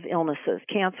variety of illnesses,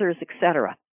 cancers,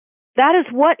 etc. That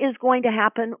is what is going to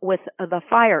happen with the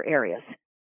fire areas.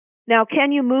 Now,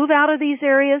 can you move out of these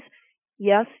areas?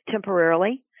 Yes,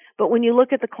 temporarily. But when you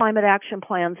look at the climate action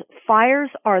plans, fires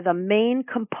are the main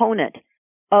component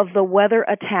of the weather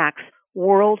attacks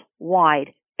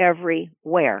worldwide,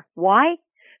 everywhere. Why?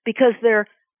 Because they're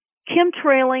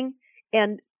chemtrailing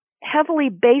and heavily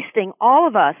basting all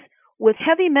of us with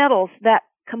heavy metals that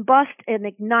combust and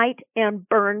ignite and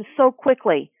burn so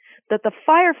quickly that the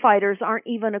firefighters aren't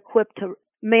even equipped to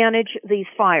manage these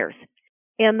fires.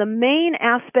 And the main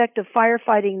aspect of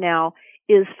firefighting now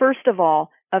is, first of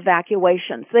all,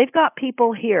 evacuations. They've got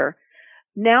people here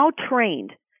now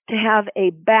trained to have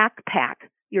a backpack,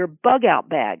 your bug-out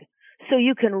bag, so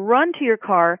you can run to your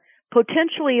car,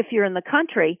 potentially if you're in the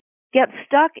country, get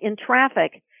stuck in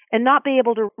traffic and not be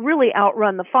able to really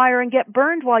outrun the fire and get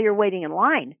burned while you're waiting in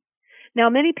line. Now,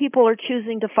 many people are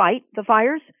choosing to fight the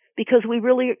fires because we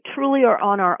really, truly are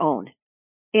on our own.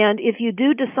 And if you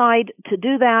do decide to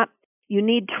do that, you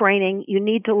need training. You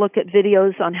need to look at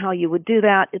videos on how you would do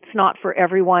that. It's not for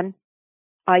everyone.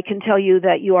 I can tell you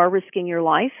that you are risking your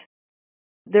life.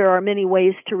 There are many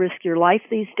ways to risk your life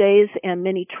these days and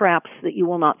many traps that you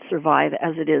will not survive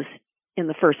as it is in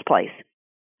the first place.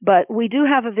 But we do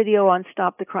have a video on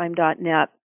stopthecrime.net.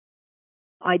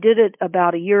 I did it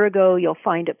about a year ago. You'll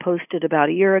find it posted about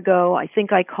a year ago. I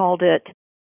think I called it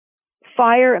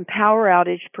Fire and Power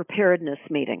Outage Preparedness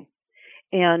Meeting.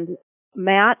 And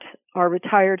Matt, our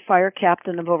retired fire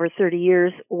captain of over 30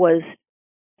 years, was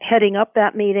heading up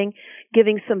that meeting,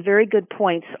 giving some very good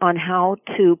points on how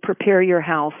to prepare your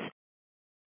house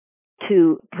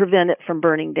to prevent it from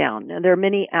burning down. And there are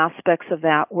many aspects of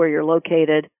that: where you're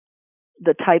located,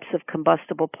 the types of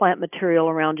combustible plant material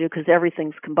around you, because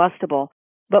everything's combustible,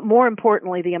 but more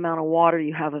importantly, the amount of water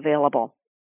you have available.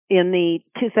 In the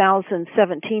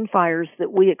 2017 fires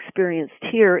that we experienced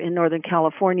here in Northern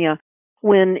California,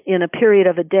 when in a period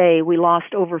of a day we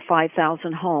lost over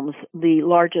 5,000 homes, the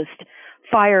largest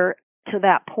fire to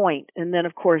that point. And then,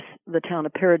 of course, the town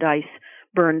of Paradise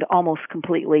burned almost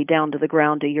completely down to the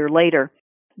ground a year later.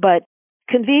 But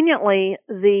conveniently,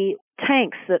 the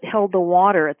tanks that held the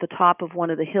water at the top of one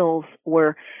of the hills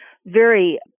where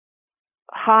very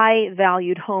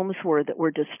high-valued homes that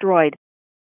were destroyed.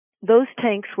 Those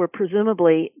tanks were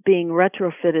presumably being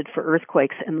retrofitted for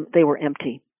earthquakes, and they were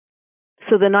empty.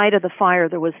 So the night of the fire,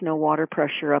 there was no water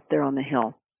pressure up there on the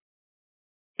hill.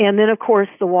 And then, of course,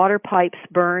 the water pipes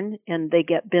burn, and they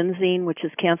get benzene, which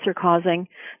is cancer-causing.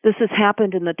 This has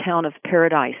happened in the town of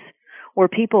Paradise, where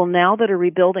people now that are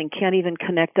rebuilding can't even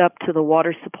connect up to the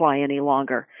water supply any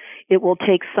longer. It will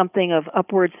take something of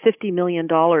upwards $50 million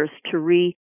to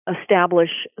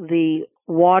reestablish the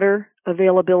water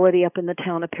availability up in the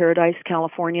town of Paradise,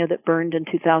 California, that burned in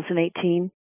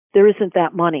 2018. There isn't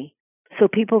that money. So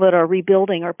people that are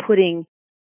rebuilding are putting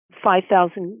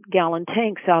 5,000-gallon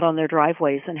tanks out on their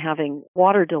driveways and having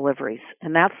water deliveries.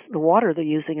 And that's the water they're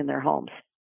using in their homes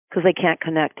because they can't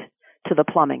connect to the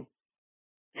plumbing.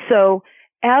 So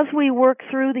as we work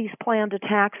through these planned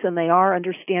attacks, and they are,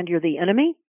 understand you're the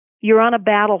enemy, you're on a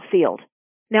battlefield.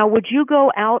 Now, would you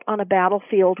go out on a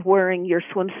battlefield wearing your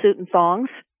swimsuit and thongs?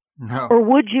 No. Or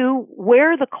would you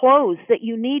wear the clothes that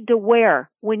you need to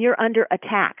wear when you're under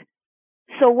attack?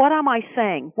 So what am I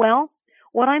saying? Well,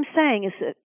 what I'm saying is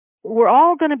that we're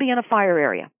all going to be in a fire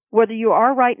area, whether you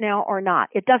are right now or not.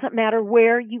 It doesn't matter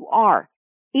where you are.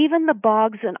 Even the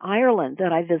bogs in Ireland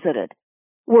that I visited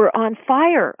were on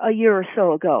fire a year or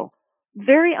so ago.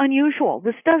 Very unusual.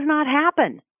 This does not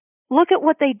happen. Look at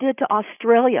what they did to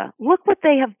Australia. Look what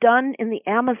they have done in the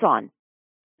Amazon.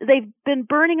 They've been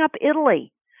burning up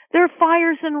Italy. There are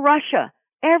fires in Russia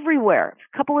everywhere.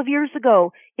 A couple of years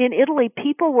ago in Italy,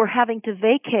 people were having to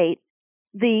vacate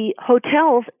the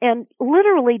hotels and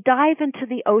literally dive into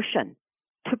the ocean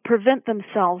to prevent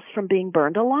themselves from being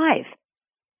burned alive.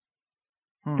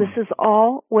 This is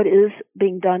all what is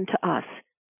being done to us.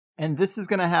 And this is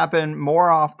going to happen more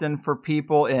often for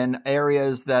people in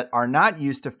areas that are not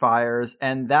used to fires,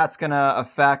 and that's going to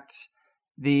affect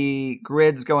the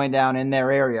grids going down in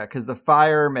their area because the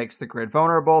fire makes the grid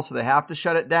vulnerable, so they have to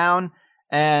shut it down.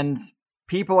 And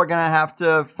people are going to have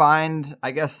to find,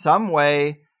 I guess, some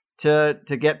way to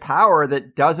get power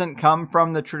that doesn't come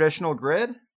from the traditional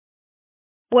grid?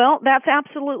 Well, that's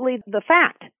absolutely the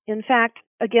fact. In fact,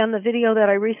 again, the video that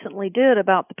I recently did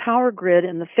about the power grid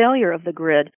and the failure of the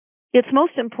grid, it's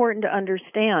most important to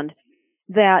understand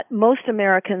that most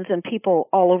Americans and people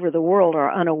all over the world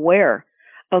are unaware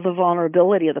of the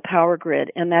vulnerability of the power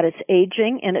grid and that it's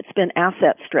aging and it's been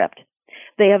asset stripped.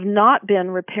 They have not been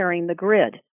repairing the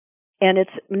grid, and it's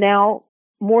now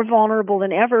more vulnerable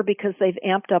than ever because they've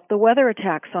amped up the weather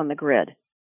attacks on the grid.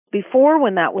 Before,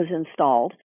 when that was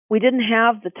installed, we didn't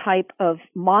have the type of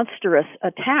monstrous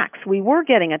attacks. We were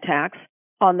getting attacks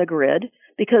on the grid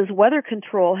because weather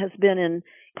control has been in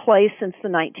place since the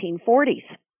 1940s.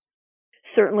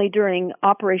 Certainly during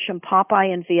Operation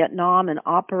Popeye in Vietnam and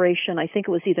Operation, I think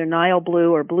it was either Nile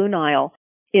Blue or Blue Nile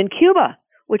in Cuba,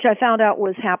 which I found out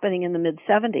was happening in the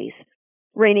mid-70s,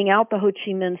 raining out the Ho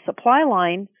Chi Minh supply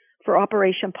line for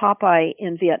Operation Popeye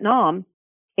in Vietnam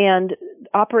and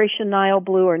Operation Nile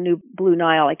Blue or New Blue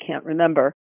Nile, I can't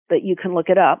remember, but you can look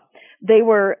it up. They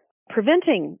were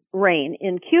preventing rain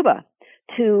in Cuba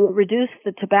to reduce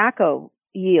the tobacco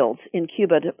yields in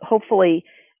Cuba to hopefully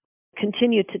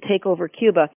continue to take over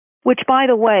Cuba, which, by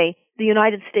the way, the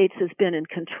United States has been in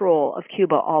control of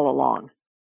Cuba all along.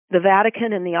 The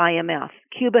Vatican and the IMF.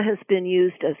 Cuba has been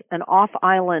used as an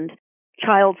off-island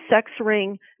child sex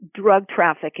ring, drug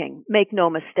trafficking. Make no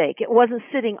mistake. It wasn't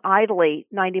sitting idly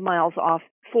 90 miles off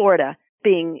Florida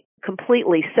being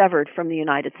completely severed from the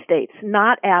United States.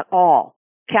 Not at all.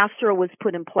 Castro was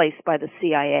put in place by the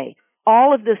CIA.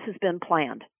 All of this has been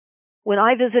planned. When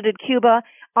I visited Cuba,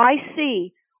 I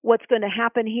see what's going to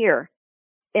happen here.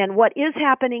 And what is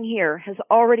happening here has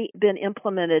already been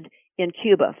implemented in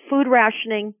Cuba. Food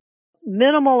rationing,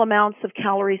 minimal amounts of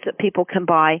calories that people can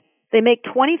buy. They make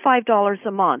 $25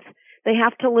 a month. They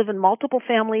have to live in multiple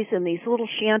families in these little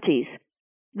shanties.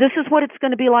 This is what it's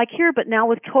going to be like here, but now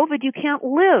with COVID, you can't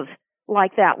live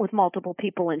like that with multiple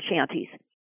people in shanties.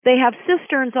 They have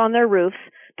cisterns on their roofs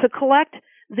to collect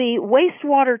the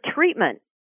wastewater treatment.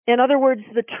 In other words,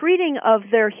 the treating of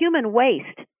their human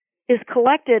waste is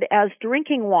collected as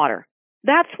drinking water.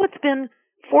 That's what's been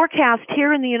forecast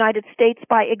here in the United States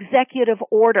by executive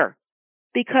order,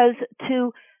 because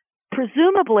to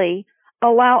presumably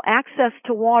allow access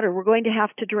to water, we're going to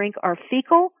have to drink our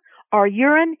fecal, our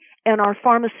urine, and our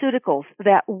pharmaceuticals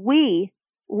that we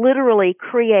literally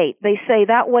create. They say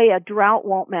that way a drought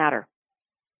won't matter.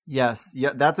 Yes,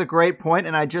 yeah, that's a great point,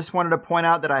 and I just wanted to point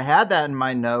out that I had that in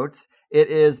my notes. It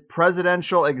is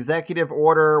Presidential Executive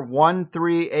Order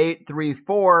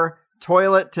 13834,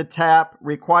 Toilet to Tap,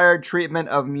 Required Treatment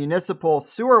of Municipal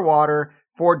Sewer Water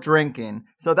for Drinking.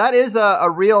 So that is a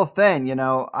real thing, you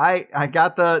know. I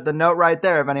got the note right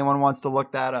there if anyone wants to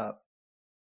look that up.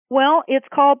 Well, it's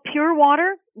called pure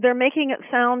water. They're making it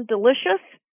sound delicious,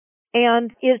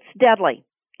 and it's deadly.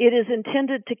 It is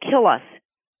intended to kill us,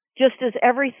 just as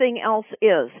everything else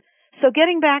is. So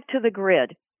getting back to the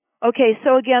grid. Okay,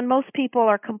 so again, most people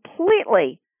are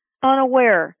completely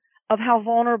unaware of how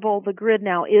vulnerable the grid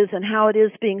now is and how it is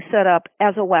being set up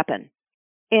as a weapon.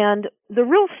 And the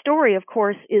real story, of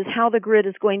course, is how the grid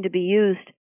is going to be used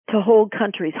to hold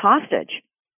countries hostage.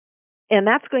 And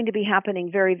that's going to be happening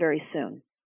very, very soon.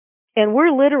 And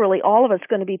we're literally, all of us,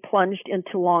 going to be plunged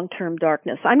into long-term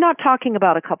darkness. I'm not talking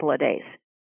about a couple of days.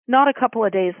 not a couple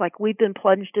of days like we've been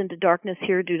plunged into darkness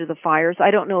here due to the fires.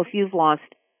 I don't know if you've lost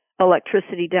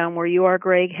electricity down where you are,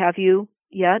 Greg. Have you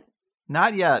yet?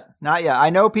 Not yet. Not yet. I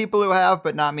know people who have,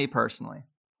 but not me personally.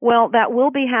 Well, that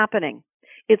will be happening.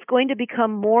 It's going to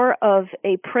become more of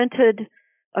a printed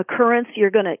occurrence.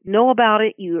 You're going to know about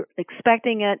it. You're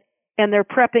expecting it, and they're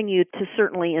prepping you to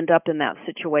certainly end up in that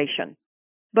situation.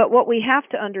 But what we have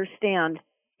to understand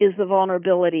is the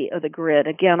vulnerability of the grid.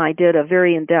 Again, I did a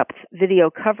very in-depth video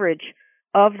coverage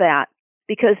of that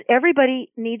because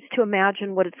everybody needs to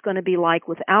imagine what it's going to be like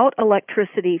without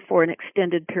electricity for an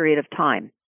extended period of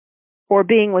time, or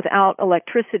being without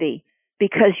electricity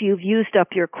because you've used up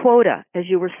your quota, as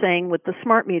you were saying, with the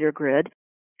smart meter grid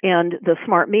and the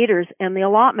smart meters and the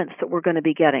allotments that we're going to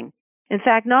be getting. In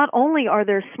fact, not only are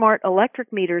there smart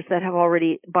electric meters that have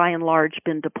already, by and large,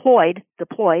 been deployed,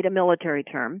 a military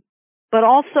term, but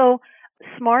also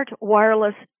smart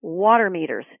wireless water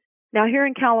meters. Now, here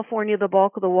in California, the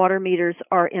bulk of the water meters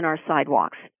are in our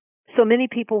sidewalks. So many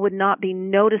people would not be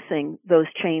noticing those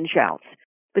change-outs.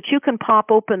 But you can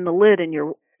pop open the lid in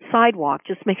your sidewalk,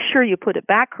 just make sure you put it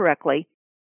back correctly,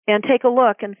 and take a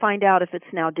look and find out if it's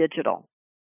now digital.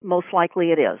 Most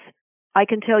likely it is. I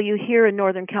can tell you here in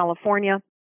Northern California,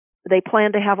 they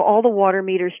plan to have all the water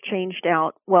meters changed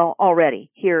out, well, already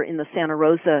here in the Santa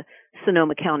Rosa,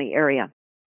 Sonoma County area.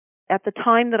 At the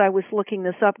time that I was looking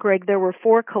this up, Greg, there were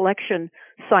 4 collection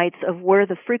sites of where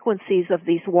the frequencies of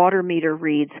these water meter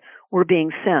reads were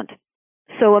being sent.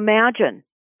 So imagine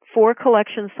 4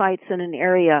 collection sites in an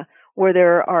area where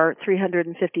there are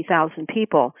 350,000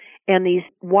 people, and these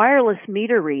wireless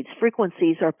meter reads,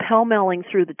 frequencies, are pell-melling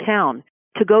through the town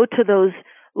to go to those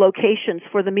locations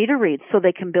for the meter reads so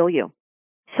they can bill you.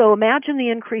 So imagine the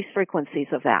increased frequencies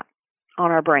of that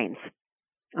on our brains,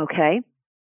 okay?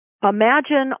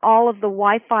 Imagine all of the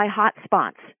Wi-Fi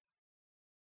hotspots.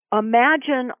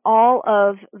 Imagine all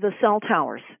of the cell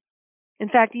towers. In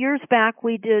fact, years back,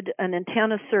 we did an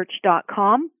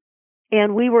antennasearch.com,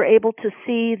 and we were able to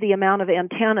see the amount of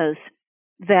antennas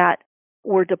that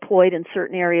were deployed in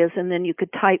certain areas, and then you could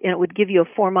type, and it would give you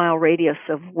a 4-mile radius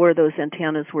of where those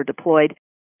antennas were deployed.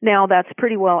 Now, that's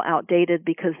pretty well outdated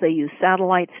because they use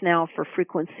satellites now for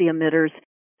frequency emitters.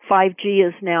 5G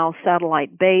is now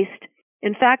satellite-based.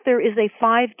 In fact, there is a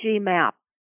 5G map.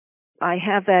 I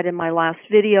have that in my last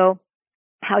video,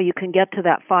 how you can get to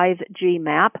that 5G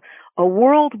map, a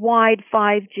worldwide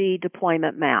 5G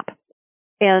deployment map.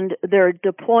 And they're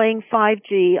deploying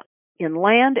 5G in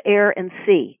land, air, and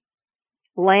sea.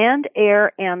 Land,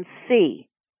 air, and sea.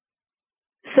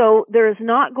 So there is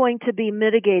not going to be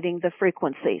mitigating the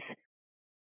frequencies.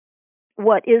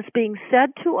 What is being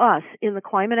said to us in the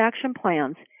climate action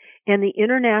plans and the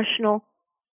international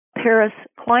Paris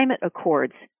Climate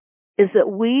Accords is that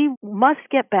we must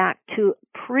get back to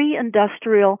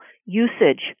pre-industrial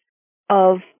usage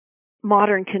of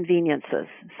modern conveniences,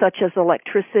 such as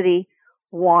electricity,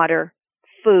 water,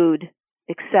 food,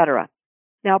 etc.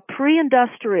 Now,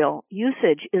 pre-industrial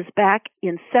usage is back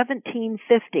in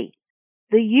 1750,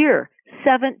 the year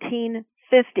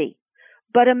 1750.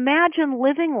 But imagine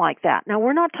living like that. Now,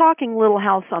 we're not talking Little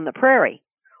House on the Prairie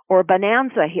or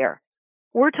Bonanza here.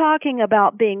 We're talking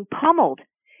about being pummeled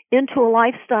into a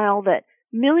lifestyle that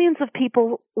millions of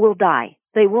people will die.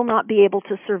 They will not be able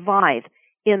to survive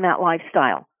in that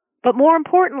lifestyle. But more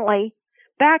importantly,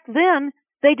 back then,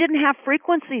 they didn't have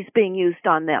frequencies being used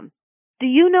on them. Do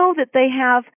you know that they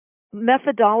have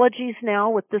methodologies now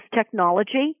with this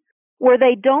technology where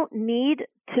they don't need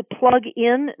to plug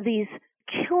in these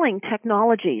killing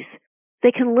technologies?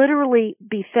 They can literally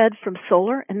be fed from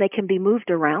solar and they can be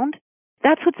moved around.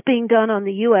 That's what's being done on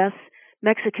the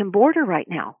U.S.-Mexican border right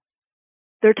now.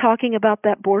 They're talking about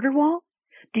that border wall.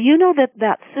 Do you know that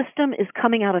that system is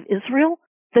coming out of Israel?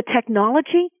 The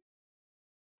technology?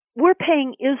 We're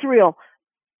paying Israel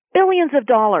billions of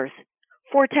dollars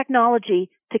for technology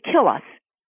to kill us.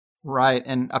 Right.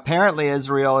 And apparently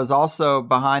Israel is also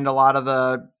behind a lot of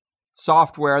the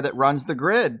software that runs the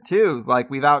grid, too. Like,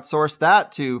 we've outsourced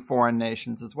that to foreign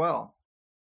nations as well.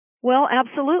 Well,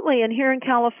 absolutely. And here in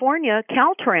California,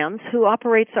 Caltrans, who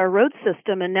operates our road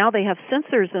system, and now they have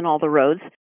sensors in all the roads,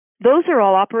 those are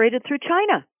all operated through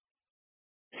China.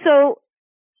 So,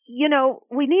 you know,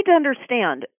 we need to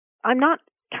understand, I'm not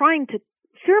trying to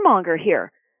fearmonger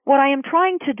here. What I am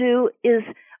trying to do is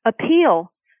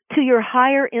appeal to your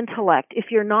higher intellect if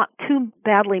you're not too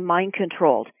badly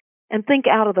mind-controlled, and think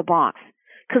out of the box.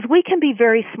 Because we can be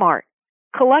very smart.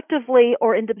 Collectively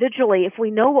or individually, if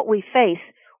we know what we face,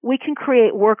 we can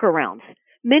create workarounds.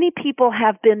 Many people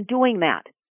have been doing that.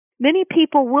 Many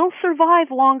people will survive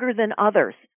longer than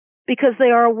others because they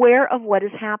are aware of what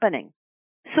is happening.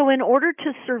 So in order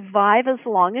to survive as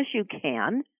long as you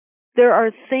can, there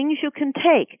are things you can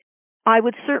take. I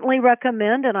would certainly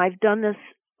recommend, and I've done this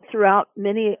throughout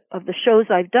many of the shows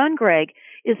I've done, Greg,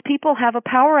 is people have a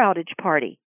power outage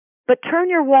party. But turn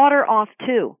your water off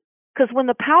too, because when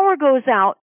the power goes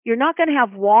out, you're not going to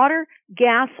have water,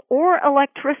 gas, or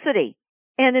electricity.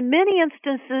 And in many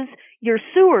instances, your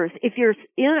sewers, if you're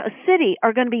in a city,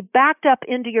 are going to be backed up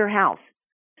into your house.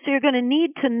 So you're going to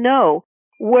need to know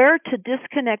where to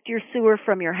disconnect your sewer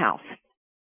from your house.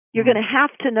 You're going to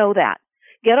have to know that.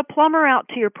 Get a plumber out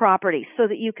to your property so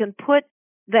that you can put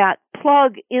that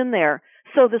plug in there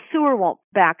so the sewer won't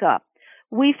back up.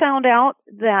 We found out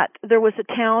that there was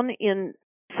a town in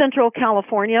Central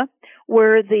California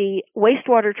where the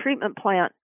wastewater treatment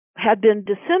plant had been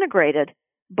disintegrated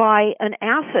by an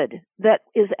acid that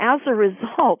is as a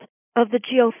result of the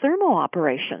geothermal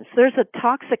operations. There's a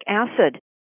toxic acid,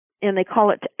 and they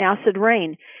call it acid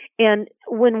rain. And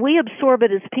when we absorb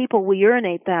it as people, we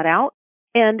urinate that out.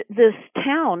 And this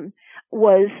town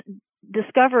was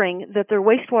discovering that their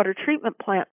wastewater treatment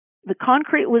plant, the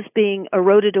concrete was being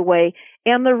eroded away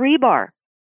and the rebar.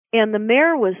 And the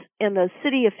mayor was, and the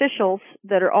city officials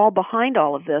that are all behind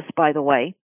all of this, by the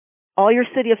way, all your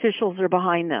city officials are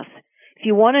behind this. If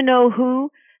you want to know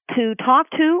who to talk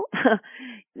to,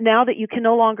 now that you can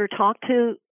no longer talk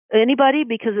to anybody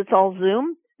because it's all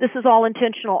Zoom, this is all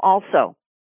intentional also,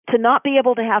 to not be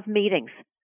able to have meetings,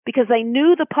 because I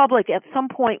knew the public at some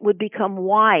point would become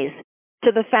wise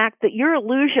to the fact that your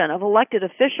illusion of elected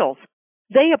officials,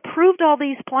 they approved all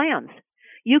these plans.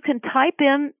 You can type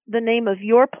in the name of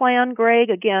your plan, Greg,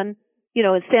 again,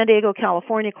 in San Diego,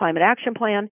 California, Climate Action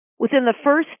Plan. Within the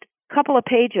first couple of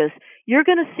pages, you're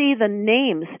going to see the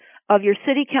names of your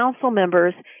city council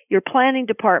members, your planning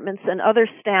departments, and other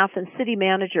staff and city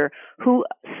manager who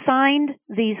signed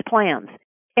these plans.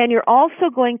 And you're also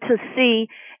going to see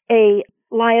a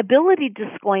liability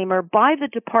disclaimer by the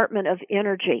Department of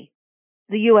Energy,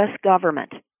 the U.S.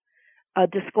 government. A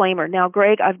disclaimer. Now,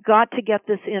 Greg, I've got to get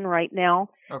this in right now.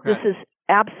 Okay. This is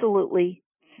absolutely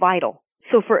vital.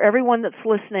 So for everyone that's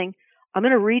listening, I'm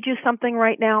going to read you something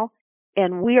right now,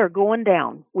 and we are going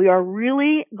down. We are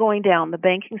really going down the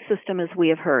banking system as we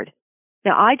have heard.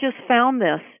 Now, I just found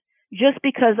this just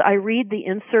because I read the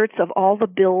inserts of all the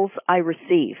bills I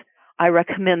receive. I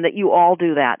recommend that you all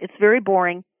do that. It's very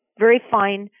boring, very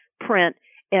fine print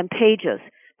and pages.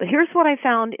 But here's what I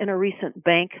found in a recent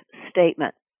bank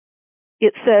statement.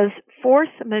 It says force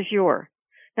majeure.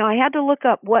 Now, I had to look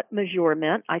up what majeure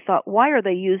meant. I thought, why are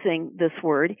they using this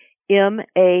word,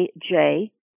 M-A-J-E-U-R-E?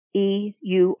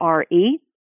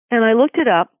 And I looked it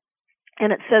up,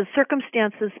 and it says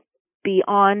circumstances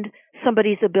beyond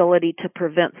somebody's ability to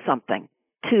prevent something,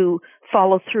 to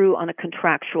follow through on a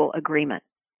contractual agreement.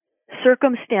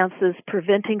 Circumstances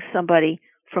preventing somebody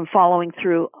from following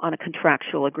through on a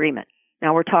contractual agreement.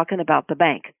 Now, we're talking about the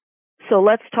bank. So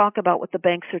let's talk about what the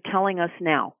banks are telling us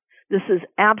now. This is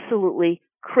absolutely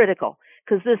critical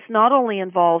because this not only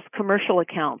involves commercial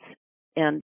accounts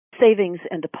and savings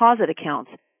and deposit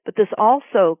accounts, but this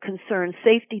also concerns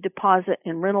safety deposit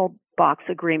and rental box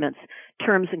agreements,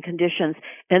 terms and conditions.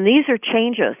 And these are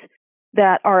changes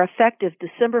that are effective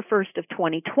December 1st of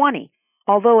 2020.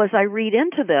 Although as I read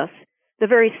into this, the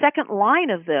very second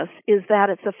line of this is that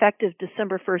it's effective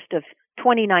December 1st of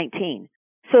 2019.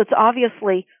 So it's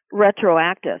obviously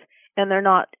retroactive, and they're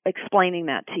not explaining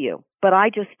that to you. But I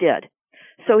just did.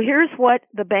 So here's what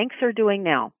the banks are doing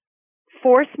now.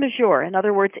 Force majeure, in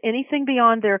other words, anything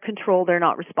beyond their control they're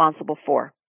not responsible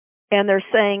for. And they're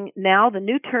saying now the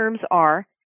new terms are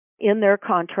in their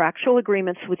contractual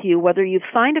agreements with you, whether you've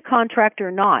signed a contract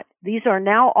or not. These are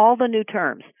now all the new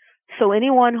terms. So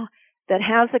anyone that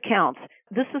has accounts,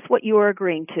 this is what you are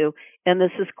agreeing to. And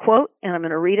this is, quote, and I'm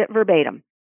going to read it verbatim.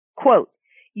 Quote,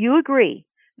 you agree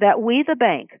that we, the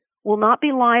bank, will not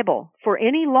be liable for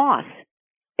any loss,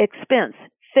 expense,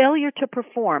 failure to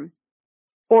perform,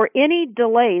 or any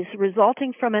delays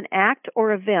resulting from an act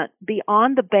or event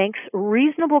beyond the bank's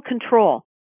reasonable control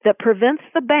that prevents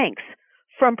the banks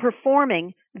from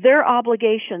performing their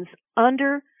obligations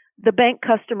under the bank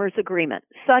customers agreement,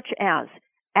 such as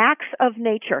acts of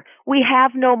nature. We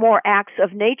have no more acts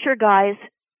of nature, guys.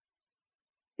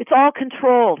 It's all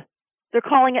controlled. They're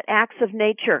calling it acts of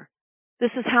nature.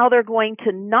 This is how they're going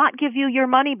to not give you your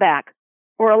money back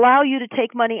or allow you to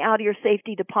take money out of your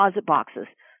safety deposit boxes.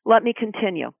 Let me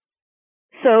continue.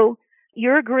 So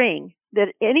you're agreeing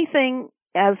that anything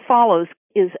as follows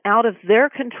is out of their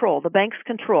control, the bank's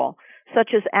control,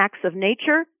 such as acts of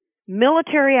nature,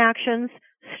 military actions,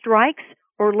 strikes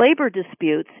or labor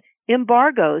disputes,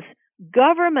 embargoes,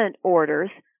 government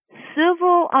orders,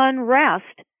 civil unrest,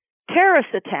 terrorist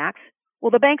attacks.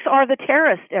 Well, the banks are the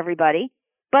terrorists, everybody,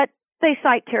 but they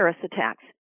cite terrorist attacks.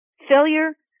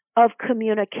 Failure of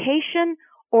communication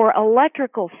or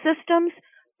electrical systems,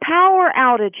 power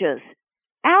outages,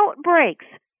 outbreaks,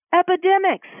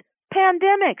 epidemics,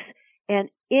 pandemics, and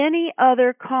any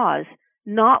other cause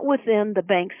not within the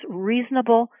bank's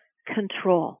reasonable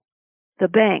control. The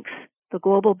banks, the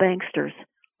global banksters,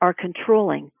 are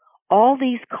controlling all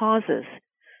these causes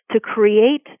to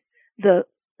create the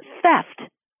theft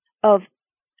of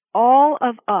all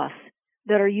of us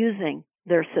that are using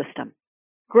their system.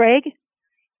 Greg,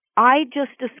 I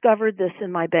just discovered this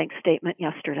in my bank statement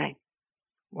yesterday.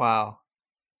 Wow.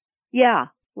 Yeah,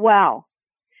 wow.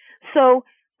 So,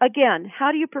 again,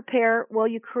 how do you prepare? Well,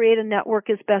 you create a network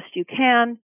as best you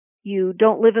can. You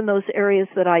don't live in those areas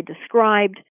that I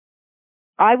described.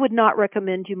 I would not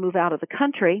recommend you move out of the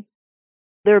country.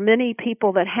 There are many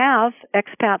people that have.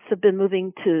 Expats have been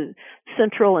moving to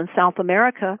Central and South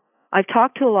America. I've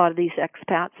talked to a lot of these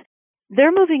expats.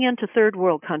 They're moving into third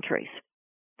world countries.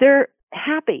 They're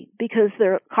happy because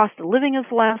their cost of living is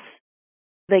less.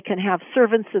 They can have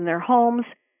servants in their homes.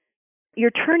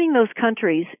 You're turning those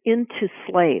countries into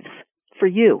slaves for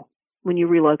you when you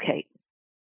relocate,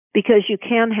 because you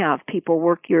can have people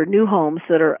work your new homes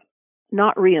that are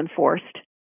not reinforced,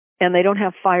 and they don't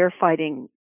have firefighting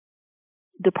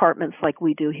departments like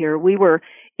we do here. We were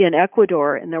in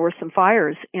Ecuador, and there were some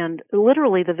fires, and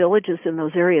literally the villages in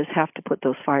those areas have to put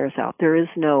those fires out. There is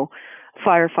no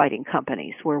firefighting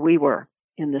companies where we were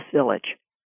in this village.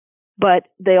 But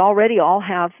they already all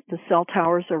have the cell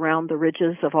towers around the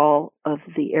ridges of all of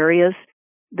the areas.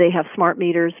 They have smart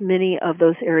meters. Many of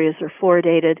those areas are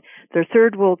fluoridated. They're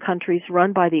third world countries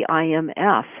run by the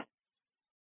IMF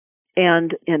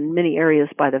and in many areas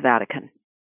by the Vatican.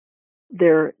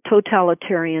 They're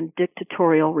totalitarian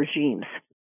dictatorial regimes.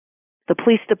 The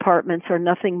police departments are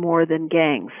nothing more than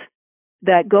gangs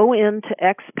that go into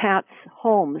expats'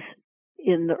 homes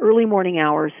in the early morning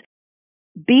hours,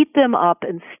 beat them up,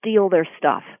 and steal their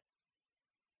stuff.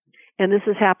 And this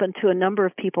has happened to a number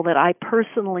of people that I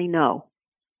personally know.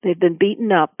 They've been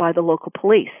beaten up by the local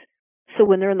police. So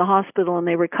when they're in the hospital and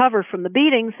they recover from the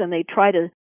beatings and they try to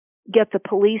get the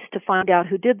police to find out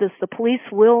who did this, the police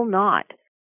will not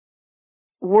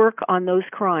work on those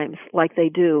crimes like they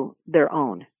do their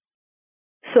own.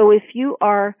 So if you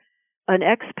are an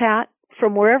expat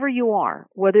from wherever you are,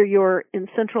 whether you're in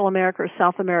Central America or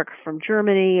South America, from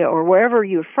Germany or wherever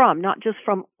you're from, not just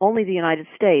from only the United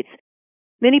States,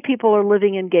 many people are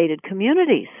living in gated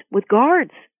communities with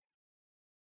guards.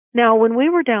 Now, when we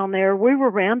were down there, we were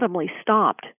randomly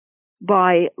stopped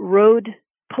by road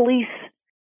police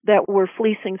that were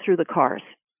fleecing through the cars.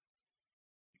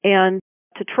 And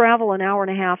to travel an hour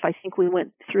and a half, I think we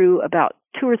went through about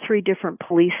 2 or 3 different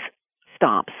police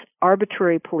stops,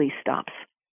 arbitrary police stops.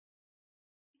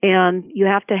 And you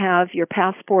have to have your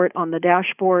passport on the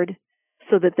dashboard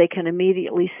so that they can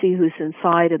immediately see who's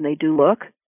inside, and they do look.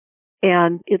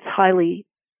 And it's highly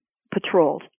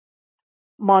patrolled.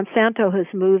 Monsanto has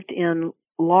moved in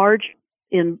large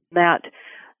in that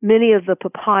many of the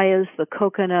papayas, the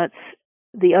coconuts,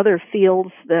 the other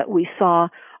fields that we saw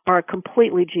are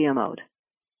completely GMO'd.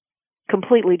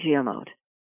 Completely GMO'd.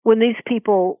 When these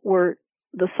people were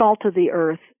the salt of the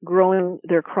earth growing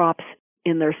their crops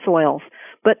in their soils,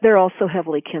 but they're also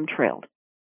heavily chemtrailed.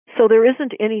 So there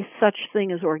isn't any such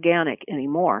thing as organic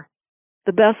anymore.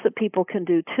 The best that people can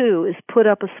do, too, is put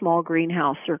up a small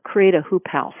greenhouse or create a hoop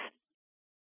house.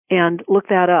 And look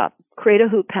that up. Create a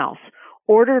hoop house.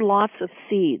 Order lots of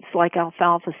seeds like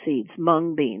alfalfa seeds,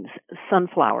 mung beans,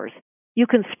 sunflowers. You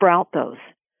can sprout those.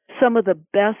 Some of the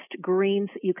best greens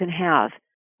that you can have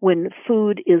when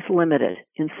food is limited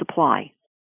in supply,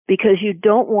 because you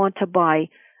don't want to buy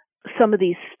some of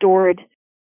these stored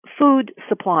food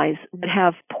supplies that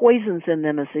have poisons in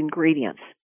them as ingredients.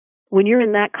 When you're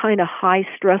in that kind of high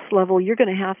stress level, you're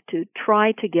going to have to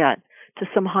try to get to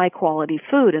some high quality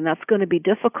food, and that's going to be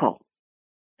difficult.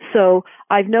 So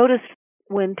I've noticed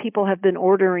when people have been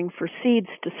ordering for seeds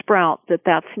to sprout that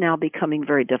that's now becoming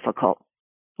very difficult,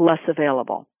 less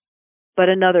available. But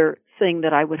another thing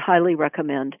that I would highly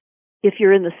recommend, if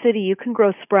you're in the city, you can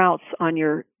grow sprouts on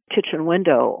your kitchen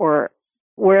window or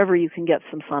wherever you can get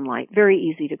some sunlight. Very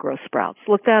easy to grow sprouts.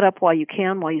 Look that up while you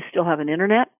can, while you still have an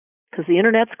internet, because the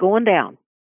internet's going down.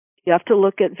 You have to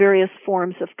look at various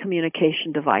forms of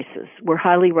communication devices. We're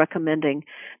highly recommending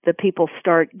that people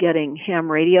start getting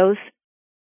ham radios.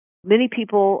 Many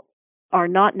people are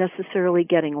not necessarily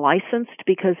getting licensed,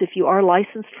 because if you are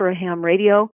licensed for a ham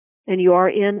radio and you are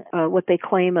in what they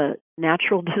claim a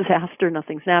natural disaster,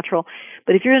 nothing's natural,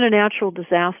 but if you're in a natural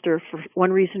disaster for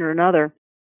one reason or another,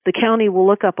 the county will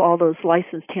look up all those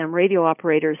licensed ham radio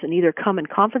operators and either come and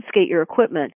confiscate your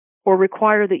equipment or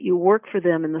require that you work for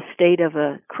them in the state of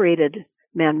a created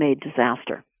man-made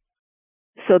disaster.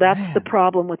 So that's the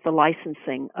problem with the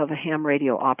licensing of ham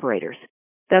radio operators.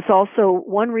 That's also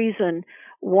one reason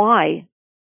why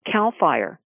CAL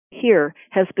FIRE here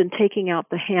has been taking out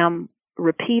the ham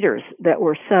repeaters that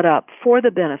were set up for the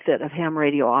benefit of ham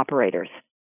radio operators.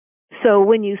 So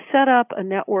when you set up a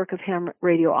network of ham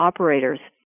radio operators,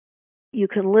 you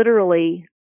can literally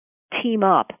team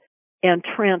up and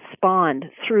transpond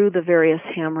through the various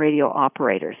ham radio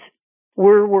operators.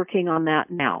 We're working on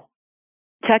that now.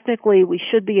 Technically, we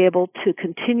should be able to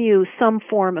continue some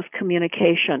form of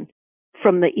communication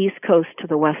from the East Coast to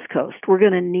the West Coast. We're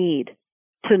going to need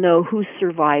to know who's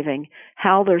surviving,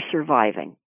 how they're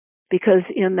surviving. Because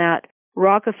in that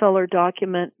Rockefeller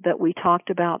document that we talked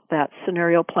about, that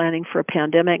scenario planning for a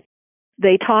pandemic,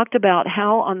 they talked about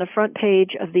how on the front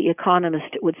page of The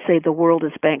Economist it would say the world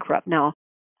is bankrupt. Now,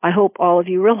 I hope all of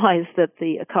you realize that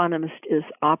The Economist is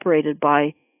operated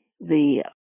by the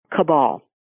cabal.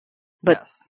 But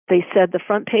yes, they said the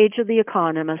front page of The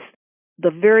Economist, the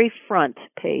very front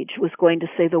page, was going to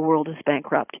say the world is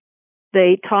bankrupt.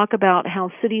 They talk about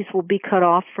how cities will be cut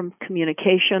off from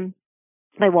communication.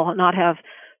 They will not have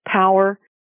power.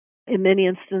 In many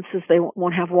instances, they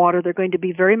won't have water. They're going to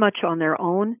be very much on their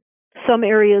own. Some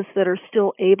areas that are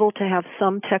still able to have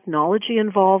some technology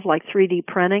involved, like 3D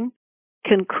printing,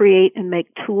 can create and make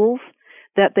tools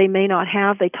that they may not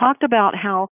have. They talked about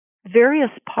how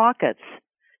various pockets,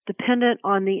 dependent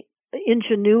on the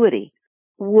ingenuity,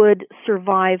 would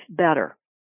survive better.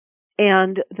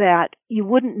 And that you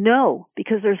wouldn't know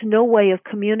because there's no way of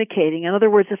communicating. In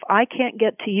other words, if I can't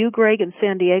get to you, Greg, in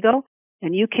San Diego,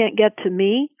 and you can't get to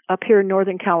me up here in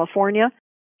Northern California,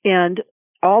 and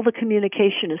all the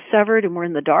communication is severed and we're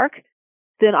in the dark,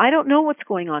 then I don't know what's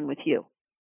going on with you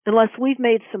unless we've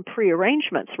made some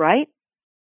prearrangements, right?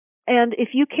 And if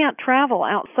you can't travel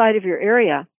outside of your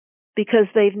area because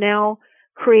they've now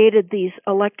created these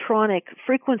electronic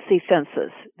frequency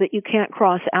fences that you can't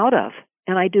cross out of,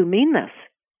 and I do mean this.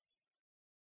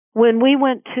 When we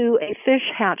went to a fish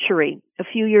hatchery a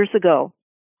few years ago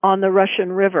on the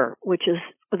Russian River, which is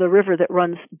the river that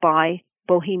runs by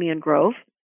Bohemian Grove,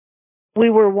 we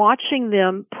were watching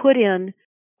them put in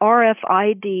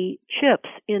RFID chips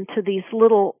into these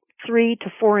little 3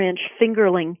 to 4 inch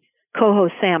fingerling coho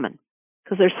salmon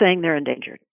because they're saying they're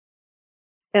endangered.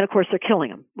 And of course they're killing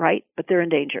them, right? But they're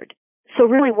endangered. So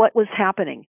really what was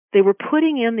happening? They were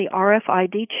putting in the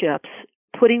RFID chips,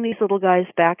 putting these little guys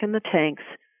back in the tanks,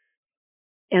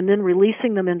 and then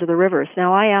releasing them into the rivers.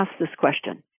 Now I asked this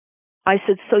question. I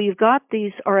said, so you've got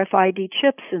these RFID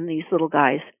chips in these little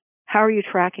guys. How are you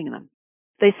tracking them?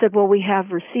 They said, well, we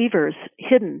have receivers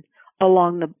hidden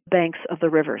along the banks of the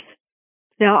rivers.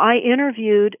 Now, I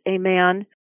interviewed a man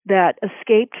that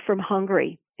escaped from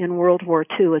Hungary in World War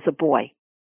II as a boy.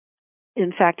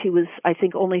 In fact, he was, I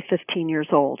think, only 15 years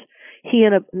old. He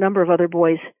and a number of other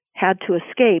boys had to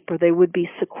escape or they would be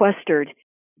sequestered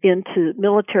into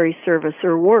military service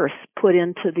or worse, put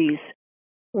into these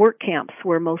work camps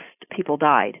where most people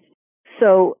died.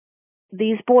 So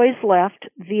these boys left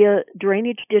via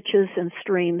drainage ditches and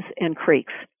streams and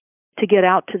creeks to get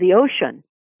out to the ocean,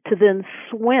 to then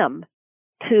swim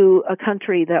to a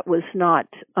country that was not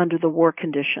under the war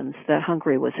conditions that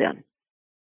Hungary was in.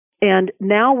 And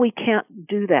now we can't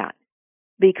do that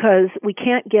because we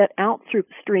can't get out through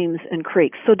streams and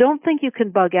creeks. So don't think you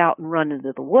can bug out and run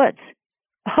into the woods.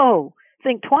 Oh,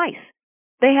 think twice.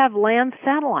 They have land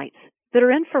satellites that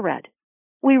are infrared.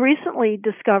 We recently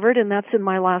discovered, and that's in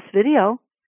my last video,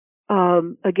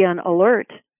 again,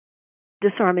 alert,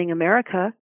 Disarming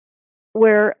America,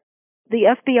 where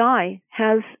the FBI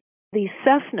has these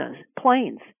Cessna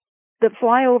planes that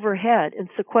fly overhead and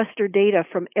sequester data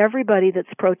from everybody that's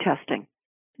protesting.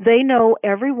 They know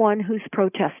everyone who's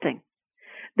protesting.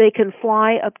 They can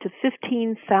fly up to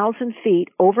 15,000 feet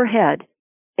overhead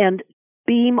and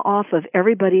beam off of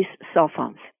everybody's cell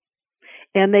phones.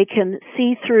 And they can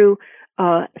see through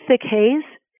thick haze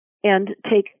and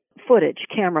take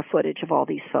camera footage of all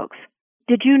these folks.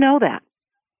 Did you know that?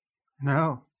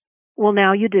 No. Well,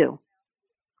 now you do.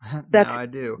 Now I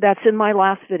do. That's in my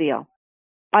last video.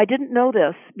 I didn't know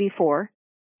this before,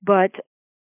 but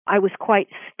I was quite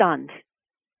stunned.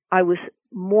 I was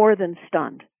more than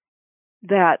stunned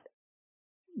that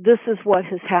this is what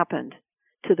has happened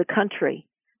to the country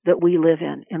that we live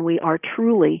in, and we are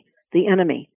truly the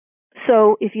enemy.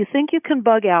 So if you think you can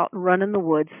bug out and run in the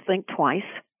woods, think twice,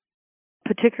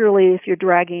 particularly if you're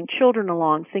dragging children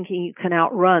along thinking you can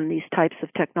outrun these types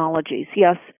of technologies.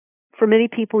 Yes, For many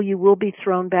people, you will be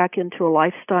thrown back into a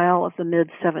lifestyle of the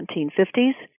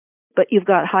mid-1750s, but you've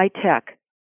got high-tech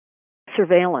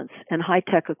surveillance and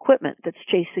high-tech equipment that's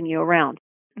chasing you around.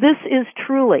 This is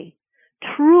truly,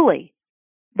 truly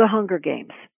the Hunger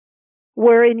Games,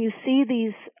 wherein you see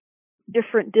these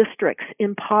different districts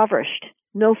impoverished,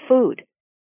 no food.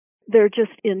 They're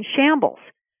just in shambles.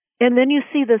 And then you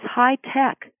see this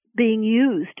high-tech being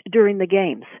used during the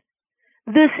games.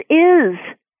 This is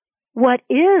what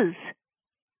is.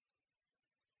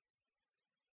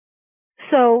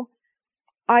 So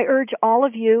I urge all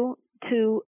of you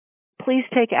to please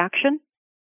take action.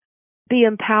 Be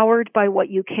empowered by what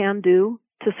you can do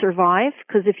to survive,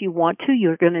 because if you want to,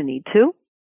 you're going to need to.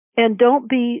 And don't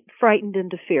be frightened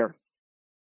into fear.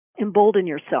 Embolden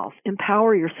yourself.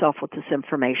 Empower yourself with this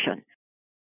information.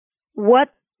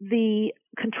 What the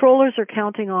controllers are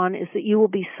counting on is that you will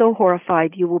be so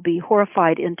horrified, you will be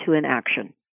horrified into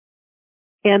inaction.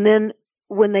 And then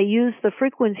when they use the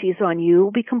frequencies on you, you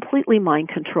will be completely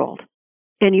mind-controlled.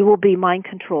 And you will be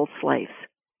mind-controlled slaves.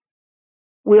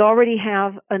 We already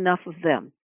have enough of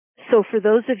them. So for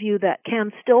those of you that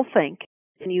can still think,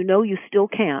 and you know you still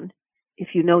can, if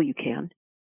you know you can,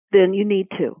 then you need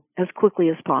to, as quickly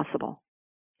as possible.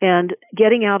 And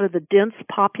getting out of the dense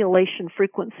population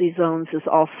frequency zones is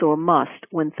also a must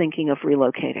when thinking of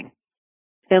relocating.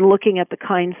 And looking at the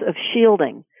kinds of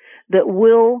shielding that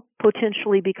will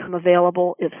potentially become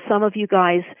available if some of you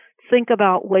guys think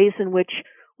about ways in which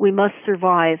we must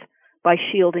survive by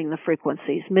shielding the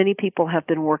frequencies. Many people have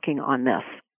been working on this.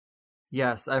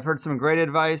 Yes, I've heard some great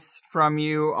advice from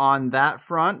you on that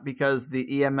front because the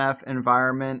EMF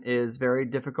environment is very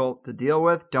difficult to deal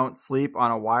with. Don't sleep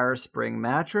on a wire spring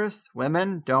mattress.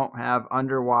 Women, don't have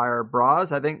underwire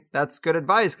bras. I think that's good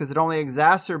advice because it only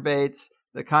exacerbates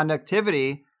the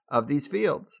conductivity of these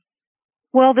fields.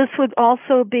 Well, this would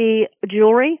also be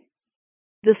jewelry.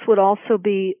 This would also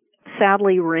be,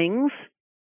 sadly, rings.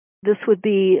 This would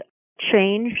be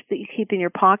change that you keep in your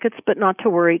pockets, but not to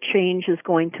worry, change is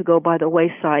going to go by the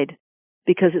wayside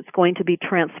because it's going to be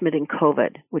transmitting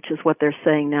COVID, which is what they're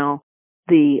saying now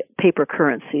the paper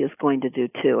currency is going to do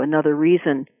too. Another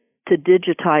reason to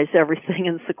digitize everything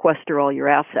and sequester all your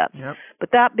assets. Yep.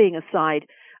 But that being aside,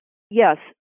 yes,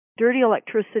 dirty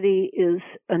electricity is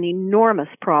an enormous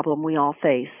problem we all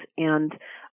face. And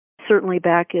certainly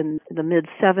back in the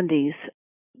mid-70s,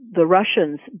 the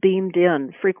Russians beamed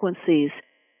in frequencies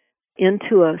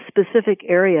into a specific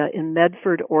area in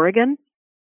Medford, Oregon.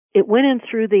 It went in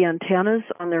through the antennas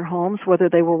on their homes, whether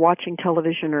they were watching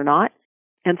television or not,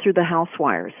 and through the house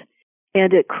wires.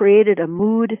 And it created a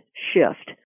mood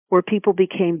shift where people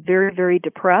became very, very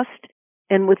depressed.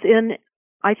 And within,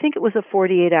 I think it was a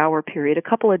 48-hour period, a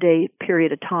couple of day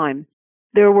period of time,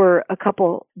 there were a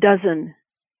couple dozen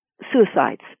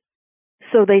suicides.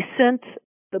 So they sent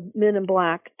the men in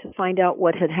black to find out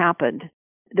what had happened.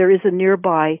 There is a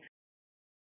nearby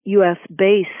U.S.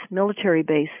 base, military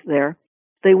base there.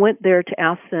 They went there to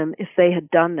ask them if they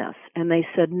had done this, and they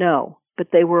said no, but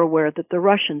they were aware that the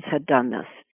Russians had done this.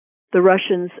 The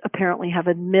Russians apparently have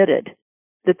admitted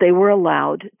that they were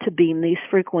allowed to beam these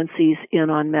frequencies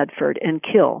in on Medford and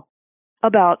kill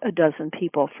about a dozen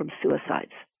people from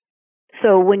suicides.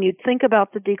 So when you think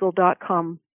about the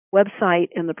Deagle.com website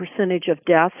and the percentage of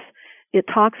deaths, it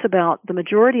talks about the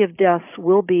majority of deaths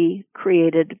will be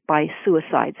created by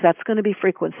suicides. That's going to be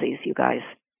frequencies, you guys.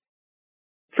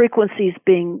 Frequencies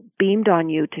being beamed on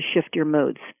you to shift your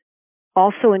moods.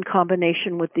 Also in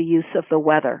combination with the use of the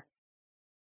weather.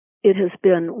 It has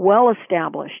been well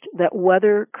established that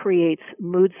weather creates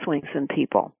mood swings in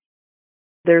people.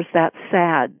 There's that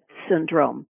SAD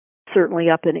syndrome, certainly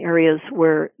up in areas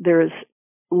where there's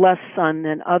less sun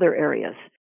than other areas,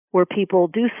 where people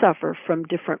do suffer from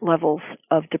different levels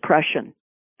of depression.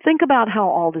 Think about how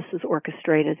all this is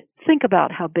orchestrated. Think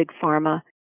about how Big Pharma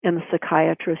and the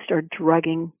psychiatrists are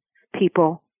drugging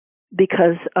people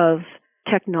because of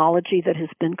technology that has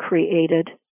been created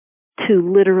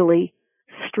to literally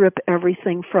strip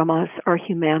everything from us, our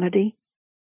humanity,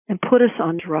 and put us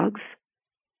on drugs,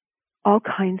 all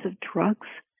kinds of drugs.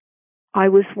 I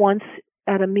was once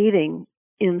at a meeting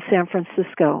in San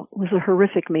Francisco. It was a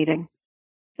horrific meeting.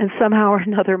 And somehow or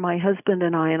another, my husband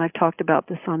and I've talked about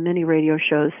this on many radio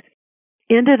shows,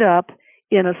 ended up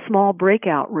in a small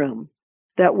breakout room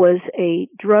that was a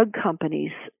drug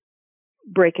company's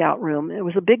breakout room. It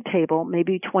was a big table,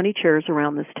 maybe 20 chairs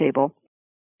around this table.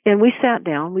 And we sat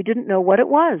down. We didn't know what it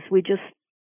was. We just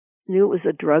knew it was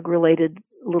a drug-related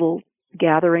little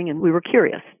gathering, and we were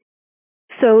curious.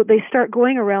 So they start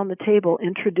going around the table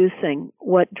introducing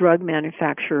what drug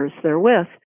manufacturers they're with.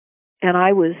 And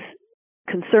I was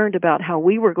concerned about how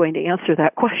we were going to answer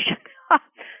that question.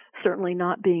 certainly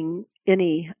not being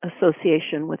any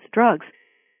association with drugs.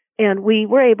 And we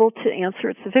were able to answer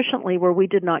it sufficiently where we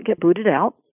did not get booted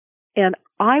out. And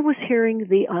I was hearing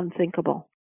the unthinkable.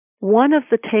 One of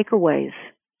the takeaways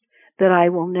that I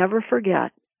will never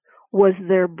forget was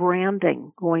their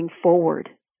branding going forward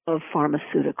of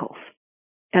pharmaceuticals.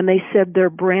 And they said their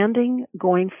branding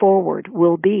going forward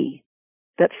will be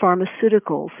that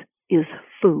pharmaceuticals is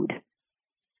food.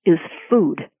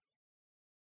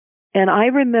 And I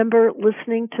remember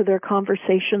listening to their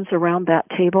conversations around that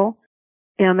table,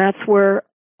 and that's where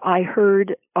I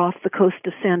heard off the coast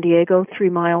of San Diego, 3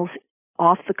 miles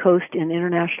off the coast in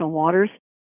international waters,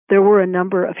 there were a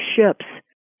number of ships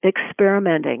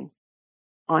experimenting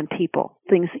on people,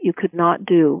 things that you could not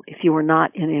do if you were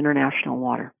not in international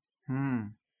water.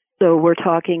 So we're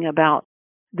talking about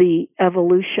the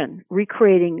evolution,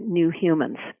 recreating new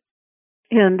humans.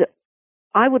 And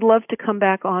I would love to come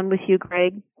back on with you,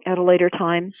 Greg, at a later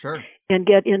time. Sure. And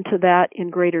get into that in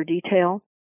greater detail.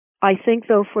 I think,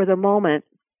 though, for the moment,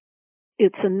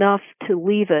 it's enough to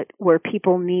leave it where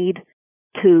people need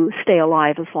to stay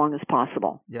alive as long as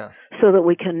possible. Yes. So that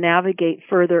we can navigate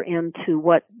further into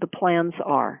what the plans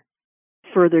are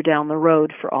further down the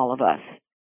road for all of us.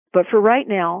 But for right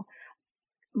now,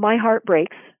 my heart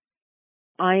breaks.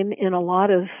 I'm in a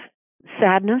lot of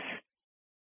sadness.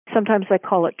 Sometimes I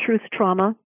call it truth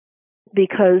trauma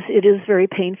because it is very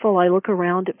painful. I look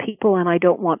around at people and I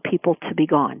don't want people to be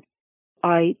gone.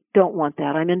 I don't want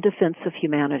that. I'm in defense of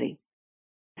humanity.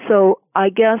 So I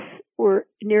guess we're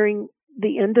nearing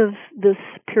the end of this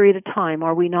period of time,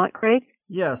 are we not, Greg?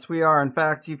 Yes, we are. In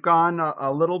fact, you've gone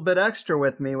a little bit extra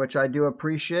with me, which I do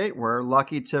appreciate. We're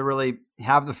lucky to really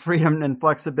have the freedom and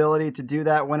flexibility to do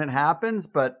that when it happens.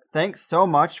 But thanks so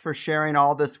much for sharing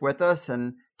all this with us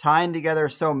and tying together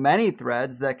so many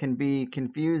threads that can be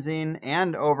confusing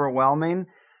and overwhelming.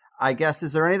 I guess,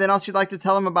 is there anything else you'd like to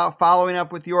tell them about following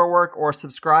up with your work or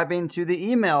subscribing to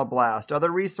the email blast,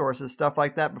 other resources, stuff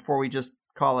like that, before we just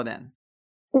call it in?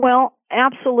 Well,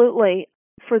 absolutely.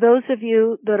 For those of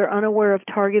you that are unaware of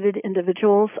targeted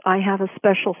individuals, I have a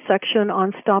special section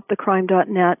on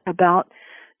stopthecrime.net about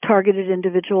targeted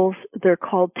individuals. They're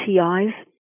called TIs.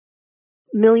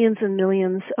 Millions and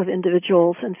millions of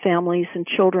individuals and families and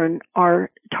children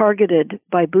are targeted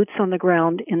by boots on the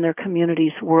ground in their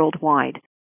communities worldwide.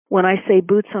 When I say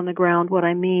boots on the ground, what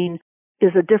I mean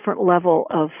is a different level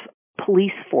of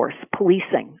police force,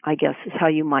 policing, I guess is how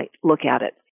you might look at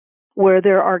it, where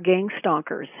there are gang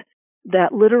stalkers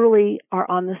that literally are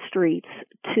on the streets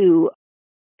to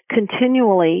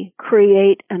continually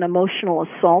create an emotional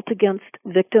assault against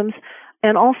victims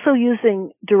and also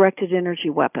using directed energy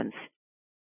weapons.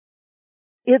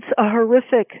 It's a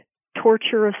horrific,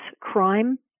 torturous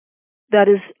crime that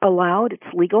is allowed.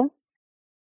 It's legal.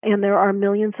 And there are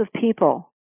millions of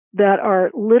people that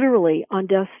are literally on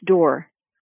death's door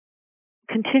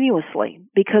continuously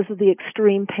because of the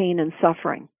extreme pain and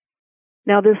suffering.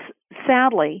 Now, this,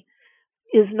 sadly,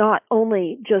 is not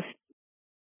only just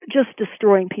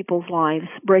destroying people's lives,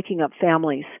 breaking up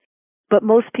families, but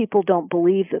most people don't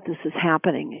believe that this is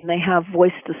happening. And they have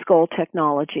voice-to-skull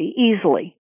technology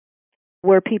easily,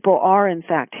 where people are, in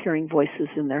fact, hearing voices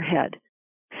in their head.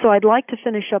 So I'd like to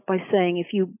finish up by saying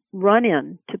if you run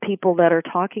into people that are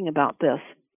talking about this,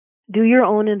 do your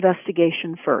own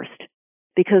investigation first,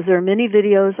 because there are many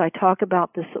videos. I talk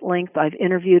about this at length. I've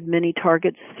interviewed many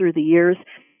targets through the years.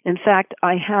 In fact,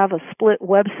 I have a split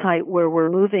website where we're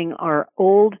moving our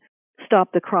old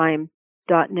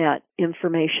stopthecrime.net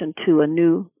information to a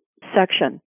new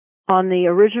section. On the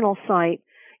original site,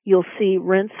 you'll see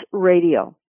Rinse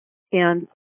Radio. And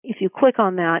if you click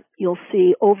on that, you'll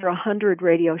see over 100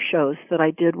 radio shows that I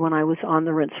did when I was on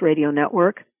the Rinse Radio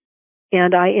Network.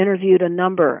 And I interviewed a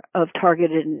number of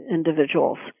targeted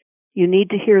individuals. You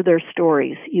need to hear their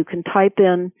stories. You can type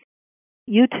in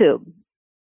YouTube,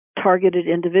 targeted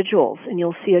individuals, and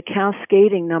you'll see a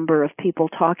cascading number of people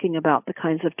talking about the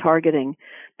kinds of targeting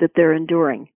that they're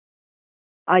enduring.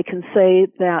 I can say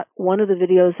that one of the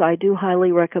videos I do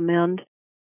highly recommend,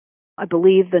 I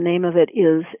believe the name of it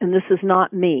is, and this is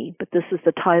not me, but this is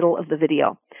the title of the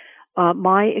video,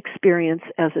 My Experience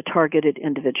as a Targeted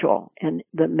Individual. And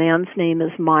the man's name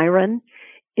is Myron,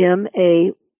 Mayron,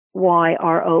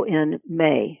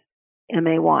 May,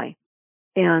 M-A-Y.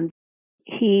 And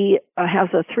he has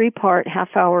a 3-part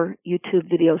half-hour YouTube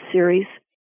video series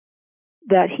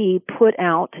that he put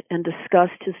out and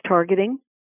discussed his targeting.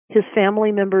 His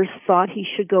family members thought he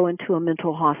should go into a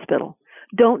mental hospital.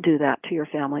 Don't do that to your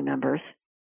family members.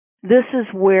 This is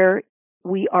where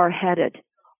we are headed.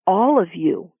 All of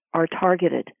you are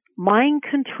targeted. Mind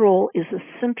control is a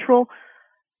central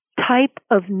type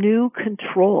of new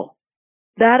control.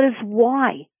 That is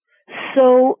why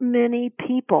so many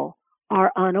people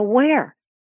are unaware.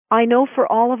 I know for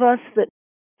all of us that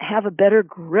have a better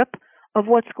grip of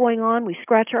what's going on, we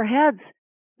scratch our heads.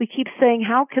 We keep saying,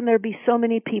 how can there be so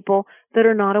many people that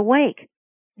are not awake?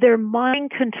 They're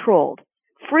mind controlled.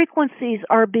 Frequencies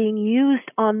are being used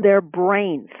on their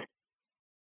brains.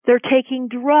 They're taking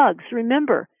drugs.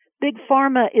 Remember, Big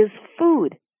Pharma is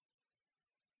food.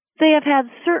 They have had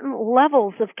certain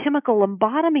levels of chemical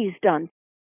lobotomies done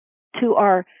to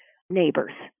our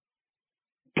neighbors,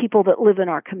 people that live in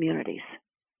our communities.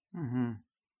 Mm-hmm.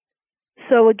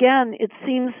 So again, it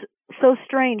seems so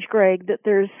strange, Greg, that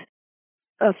there's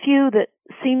a few that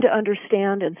seem to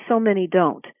understand and so many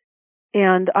don't.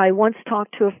 And I once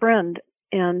talked to a friend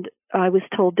and I was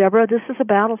told, Deborah, this is a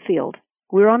battlefield.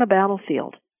 We're on a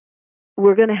battlefield.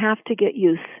 We're going to have to get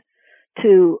used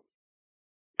to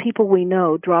people we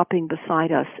know dropping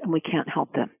beside us and we can't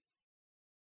help them.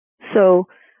 So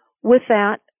with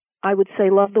that, I would say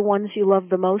love the ones you love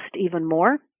the most even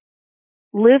more.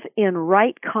 Live in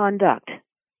right conduct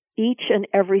each and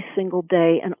every single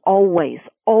day and always,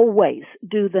 always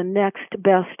do the next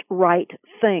best right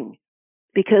thing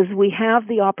because we have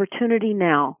the opportunity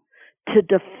now to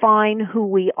define who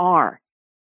we are.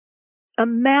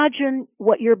 Imagine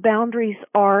what your boundaries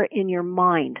are in your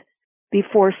mind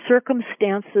before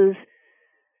circumstances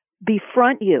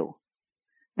befront you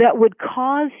that would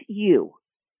cause you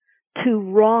to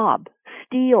rob,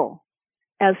 steal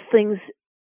as things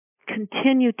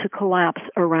continue to collapse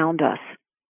around us.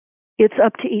 It's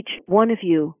up to each one of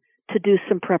you to do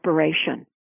some preparation.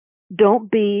 Don't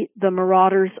be the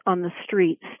marauders on the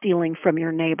street stealing from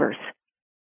your neighbors.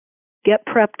 Get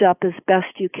prepped up as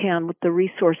best you can with the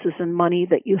resources and money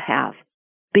that you have.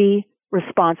 Be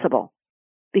responsible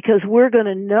because we're going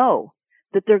to know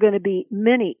that there are going to be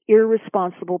many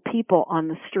irresponsible people on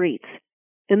the streets.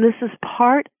 And this is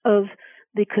part of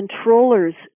the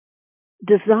controller's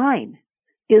design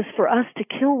is for us to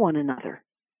kill one another.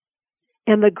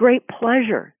 And the great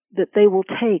pleasure that they will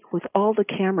take with all the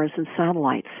cameras and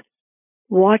satellites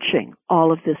watching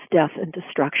all of this death and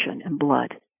destruction and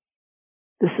blood.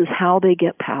 This is how they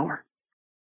get power.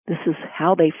 This is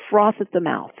how they froth at the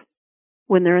mouth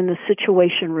when they're in the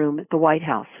Situation Room at the White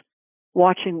House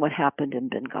watching what happened in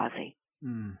Benghazi,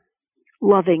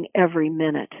 loving every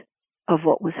minute of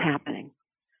what was happening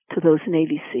to those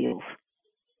Navy SEALs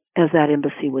as that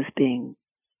embassy was being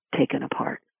taken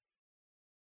apart.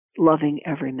 Loving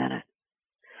every minute.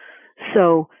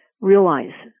 So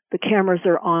realize the cameras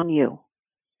are on you.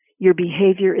 Your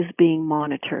behavior is being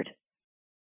monitored.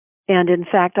 And in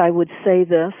fact, I would say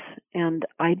this, and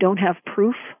I don't have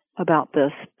proof about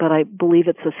this, but I believe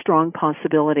it's a strong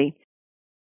possibility.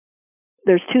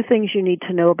 There's two things you need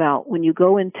to know about when you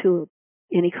go into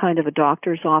any kind of a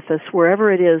doctor's office,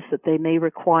 wherever it is that they may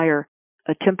require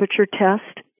a temperature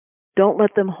test. Don't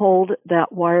let them hold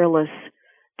that wireless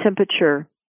temperature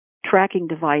tracking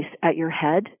device at your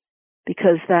head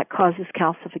because that causes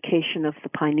calcification of the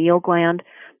pineal gland.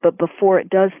 But before it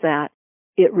does that,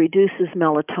 it reduces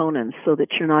melatonin so that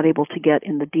you're not able to get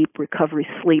in the deep recovery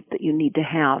sleep that you need to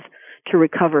have to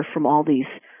recover from all these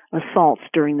assaults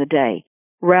during the day.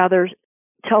 Rather,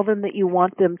 tell them that you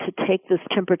want them to take this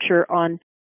temperature on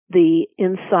the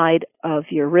inside of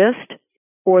your wrist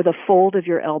or the fold of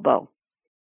your elbow.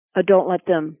 Don't let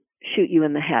them shoot you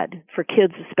in the head. For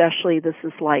kids especially, this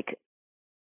is like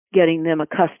getting them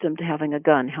accustomed to having a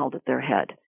gun held at their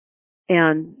head.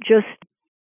 And just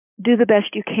do the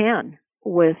best you can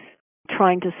with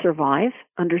trying to survive,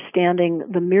 understanding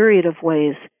the myriad of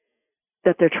ways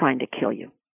that they're trying to kill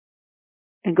you.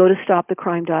 And go to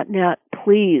stopthecrime.net.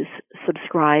 Please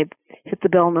subscribe, hit the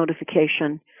bell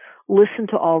notification, listen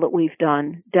to all that we've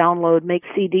done, download, make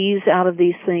CDs out of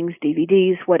these things,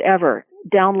 DVDs, whatever.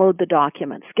 Download the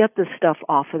documents. Get this stuff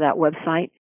off of that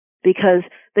website because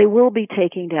they will be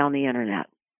taking down the internet.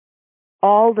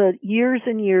 All the years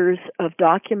and years of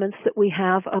documents that we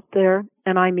have up there,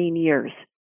 and I mean years.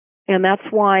 And that's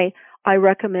why I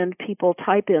recommend people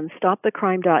type in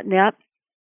stopthecrime.net.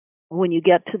 When you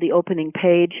get to the opening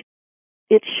page,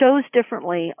 it shows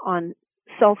differently on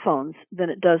cell phones than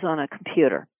it does on a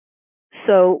computer.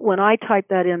 So when I type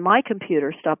that in my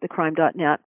computer,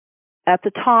 stopthecrime.net, at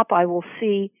the top I will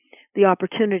see the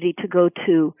opportunity to go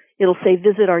to, it'll say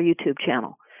visit our YouTube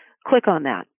channel. Click on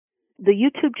that. The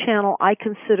YouTube channel I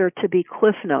consider to be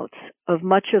cliff notes of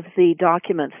much of the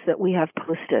documents that we have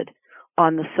posted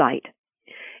on the site.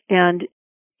 And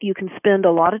you can spend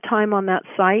a lot of time on that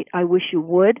site. I wish you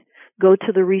would. Go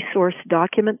to the resource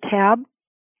document tab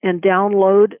and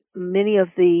download many of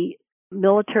the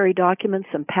military documents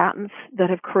and patents that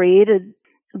have created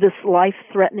this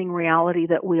life-threatening reality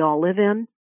that we all live in.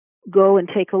 Go and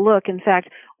take a look. In fact,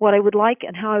 what I would like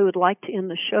and how I would like to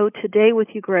end the show today with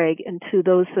you, Greg, and to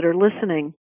those that are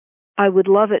listening, I would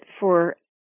love it for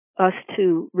us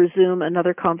to resume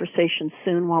another conversation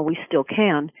soon while we still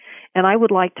can. And I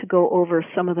would like to go over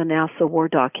some of the NASA war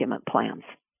document plans.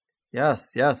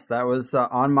 Yes, that was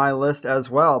on my list as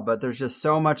well, but there's just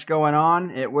so much going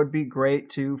on. It would be great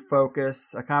to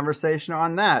focus a conversation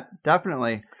on that,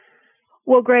 definitely.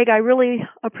 Well, Greg, I really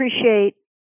appreciate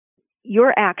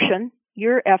your action,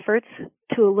 your efforts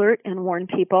to alert and warn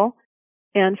people.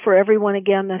 And for everyone,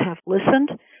 again, that have listened,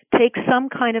 take some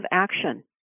kind of action.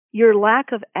 Your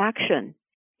lack of action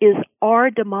is our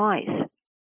demise.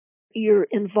 You're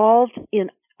involved in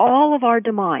all of our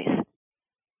demise.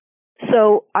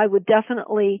 So I would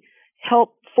definitely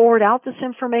help forward out this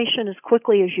information as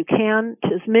quickly as you can, to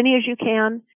as many as you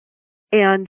can,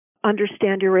 and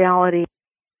understand your reality.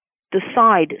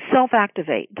 Decide,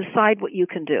 self-activate, decide what you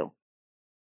can do.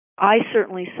 I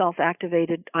certainly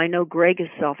self-activated. I know Greg is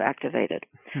self-activated.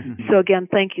 So again,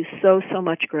 thank you so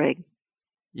much, Greg.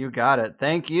 You got it.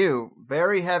 Thank you.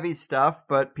 Very heavy stuff,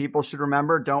 but people should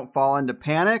remember, don't fall into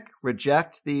panic,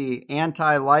 reject the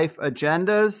anti-life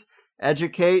agendas,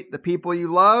 educate the people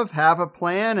you love, have a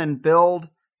plan, and build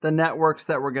the networks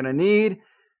that we're going to need.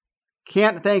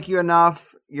 Can't thank you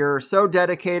enough. You're so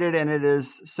dedicated, and it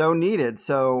is so needed.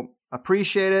 So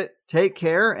appreciate it. Take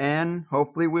care, and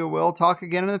hopefully we will talk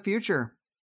again in the future.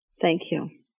 Thank you.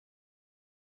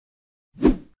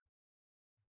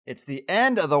 It's the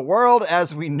end of the world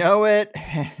as we know it,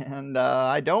 and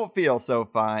I don't feel so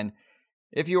fine.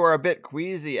 If you are a bit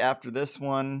queasy after this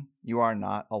one, you are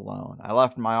not alone. I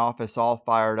left my office all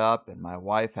fired up, and my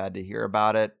wife had to hear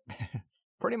about it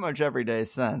pretty much every day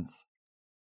since.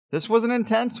 This was an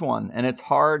intense one, and it's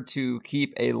hard to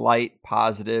keep a light,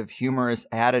 positive, humorous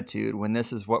attitude when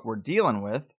this is what we're dealing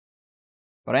with.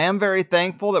 But I am very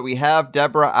thankful that we have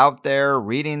Deborah out there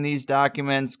reading these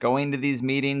documents, going to these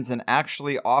meetings, and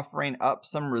actually offering up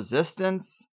some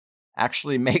resistance.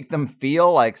 Actually make them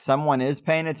feel like someone is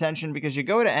paying attention, because you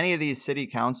go to any of these city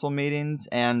council meetings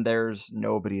and there's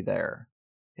nobody there.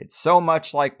 It's so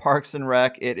much like Parks and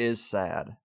Rec, it is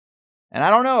sad. And I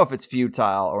don't know if it's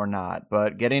futile or not,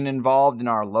 but getting involved in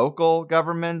our local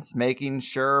governments, making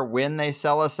sure when they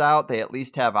sell us out, they at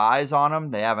least have eyes on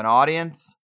them, they have an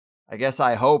audience. I guess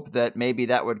I hope that maybe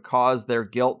that would cause their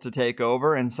guilt to take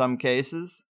over in some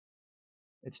cases.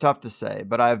 It's tough to say,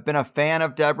 but I've been a fan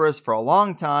of Deborah's for a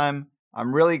long time.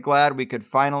 I'm really glad we could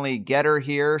finally get her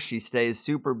here. She stays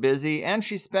super busy, and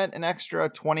she spent an extra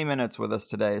 20 minutes with us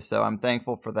today, so I'm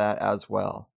thankful for that as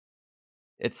well.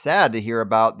 It's sad to hear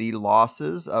about the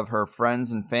losses of her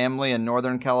friends and family in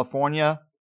Northern California.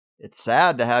 It's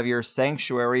sad to have your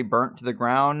sanctuary burnt to the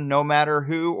ground, no matter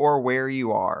who or where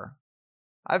you are.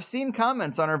 I've seen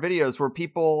comments on her videos where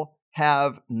people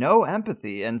have no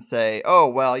empathy and say, oh,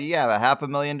 well, you have a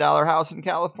 $500,000 house in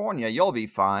California, you'll be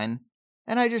fine.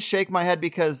 And I just shake my head,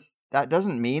 because that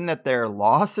doesn't mean that their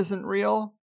loss isn't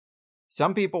real.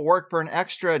 Some people work for an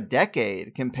extra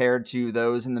decade compared to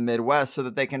those in the Midwest so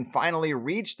that they can finally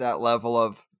reach that level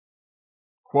of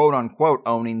quote unquote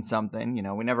owning something. You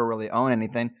know, we never really own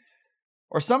anything.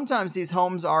 Or sometimes these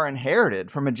homes are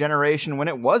inherited from a generation when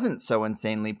it wasn't so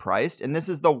insanely priced, and this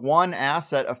is the one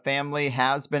asset a family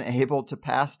has been able to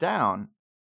pass down.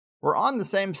 We're on the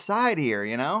same side here,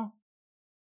 you know?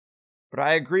 But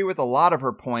I agree with a lot of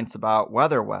her points about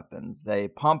weather weapons. They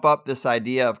pump up this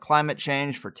idea of climate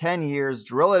change for 10 years,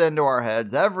 drill it into our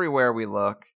heads everywhere we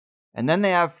look, and then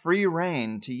they have free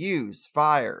reign to use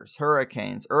fires,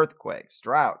 hurricanes, earthquakes,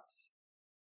 droughts.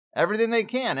 Everything they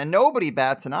can, and nobody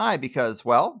bats an eye because,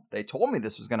 well, they told me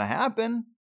this was going to happen.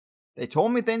 They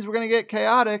told me things were going to get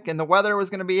chaotic and the weather was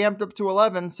going to be amped up to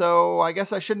 11, so I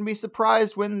guess I shouldn't be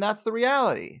surprised when that's the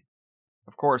reality.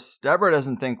 Of course, Deborah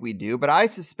doesn't think we do, but I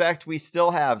suspect we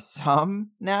still have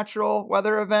some natural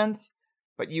weather events,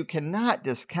 but you cannot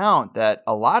discount that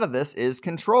a lot of this is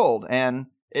controlled, and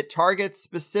it targets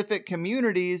specific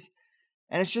communities,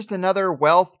 and it's just another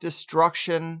wealth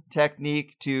destruction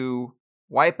technique to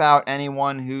wipe out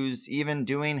anyone who's even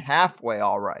doing halfway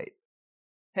all right.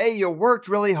 Hey, you worked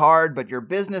really hard, but your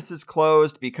business is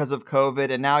closed because of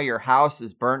COVID, and now your house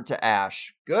is burnt to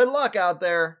ash. Good luck out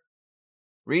there.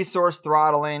 Resource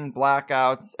throttling,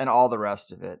 blackouts, and all the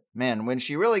rest of it. Man, when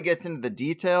she really gets into the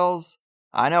details,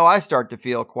 I know I start to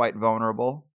feel quite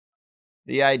vulnerable.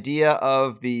 The idea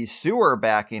of the sewer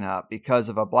backing up because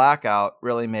of a blackout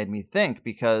really made me think,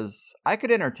 because I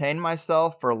could entertain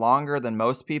myself for longer than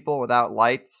most people without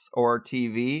lights or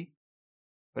TV.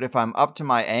 But if I'm up to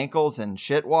my ankles in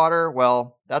shit water,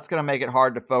 well, that's going to make it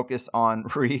hard to focus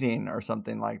on reading or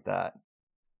something like that.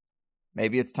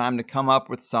 Maybe it's time to come up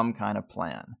with some kind of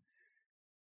plan.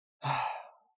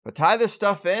 But tie this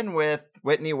stuff in with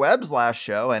Whitney Webb's last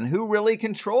show and who really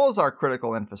controls our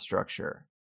critical infrastructure.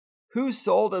 Who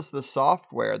sold us the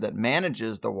software that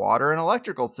manages the water and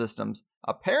electrical systems?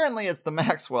 Apparently it's the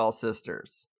Maxwell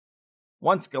sisters.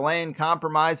 Once Ghislaine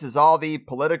compromises all the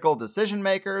political decision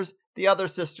makers, the other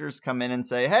sisters come in and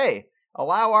say, hey,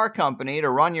 allow our company to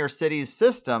run your city's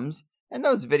systems, and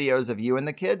those videos of you and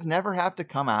the kids never have to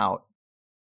come out.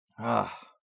 Ugh.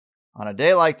 On a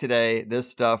day like today, this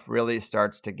stuff really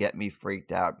starts to get me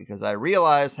freaked out because I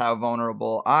realize how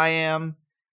vulnerable I am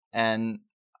and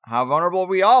how vulnerable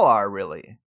we all are,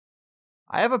 really.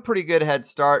 I have a pretty good head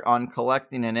start on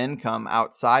collecting an income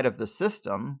outside of the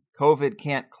system. COVID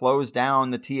can't close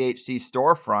down the THC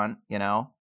storefront,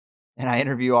 and I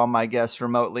interview all my guests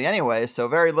remotely anyway, so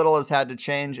very little has had to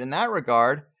change in that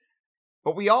regard.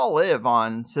 But we all live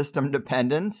on system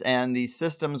dependence, and the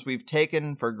systems we've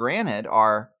taken for granted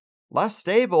are less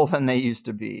stable than they used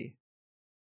to be.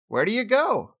 Where do you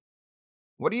go?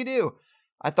 What do you do?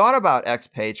 I thought about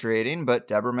expatriating, but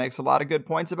Deborah makes a lot of good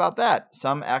points about that.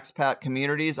 Some expat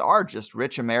communities are just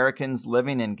rich Americans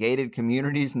living in gated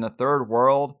communities in the third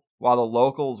world while the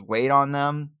locals wait on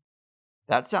them.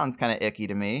 That sounds kind of icky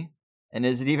to me. And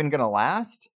is it even going to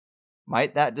last?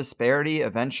 Might that disparity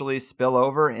eventually spill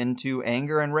over into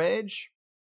anger and rage?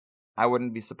 I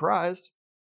wouldn't be surprised.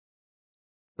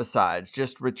 Besides,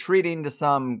 just retreating to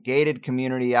some gated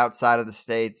community outside of the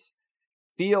States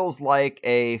feels like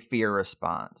a fear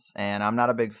response, and I'm not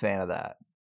a big fan of that.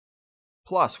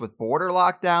 Plus, with border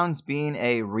lockdowns being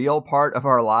a real part of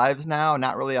our lives now,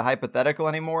 not really a hypothetical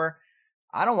anymore,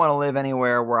 I don't want to live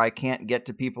anywhere where I can't get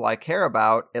to people I care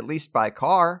about, at least by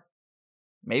car.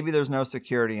 Maybe there's no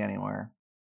security anywhere.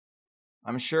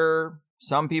 I'm sure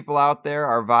some people out there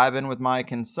are vibing with my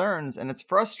concerns, and it's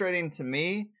frustrating to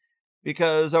me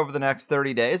because over the next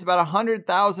 30 days, about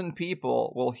 100,000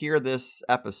 people will hear this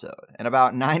episode, and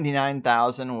about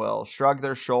 99,000 will shrug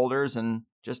their shoulders and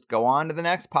just go on to the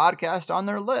next podcast on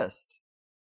their list.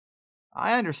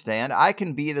 I understand. I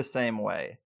can be the same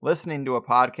way. Listening to a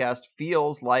podcast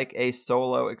feels like a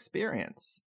solo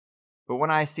experience. But when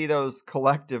I see those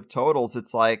collective totals,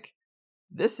 it's like,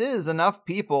 this is enough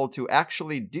people to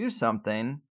actually do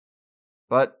something,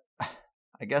 but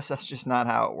I guess that's just not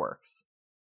how it works.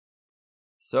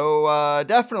 So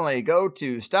definitely go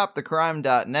to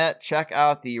stopthecrime.net, check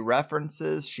out the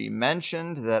references she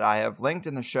mentioned that I have linked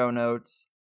in the show notes.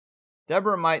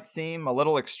 Deborah might seem a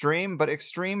little extreme, but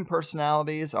extreme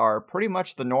personalities are pretty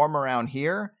much the norm around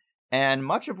here, and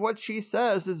much of what she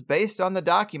says is based on the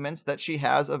documents that she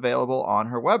has available on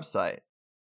her website.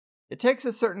 It takes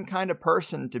a certain kind of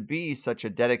person to be such a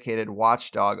dedicated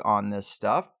watchdog on this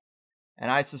stuff,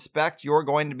 and I suspect you're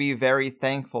going to be very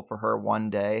thankful for her one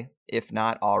day, if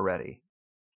not already.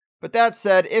 But that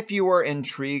said, if you were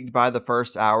intrigued by the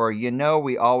first hour, you know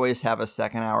we always have a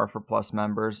second hour for Plus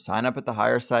members. Sign up at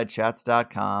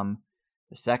thehighersidechats.com.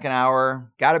 The second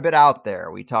hour got a bit out there.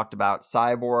 We talked about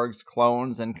cyborgs,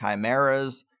 clones, and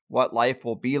chimeras, what life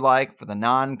will be like for the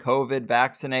non-COVID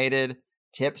vaccinated,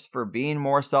 tips for being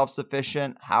more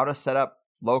self-sufficient, how to set up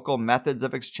local methods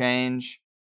of exchange.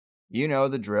 You know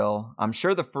the drill. I'm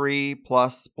sure the free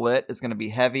plus split is going to be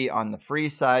heavy on the free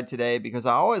side today because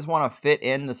I always want to fit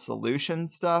in the solution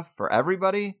stuff for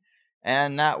everybody.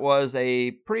 And that was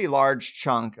a pretty large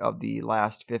chunk of the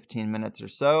last 15 minutes or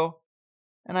so.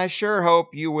 And I sure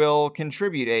hope you will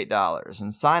contribute $8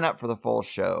 and sign up for the full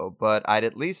show. But I'd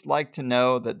at least like to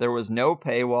know that there was no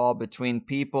paywall between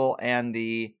people and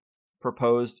the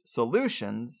proposed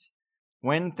solutions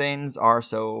when things are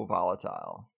so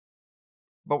volatile.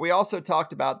 But we also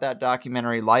talked about that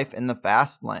documentary Life in the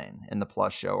Fast Lane in the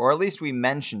Plus show, or at least we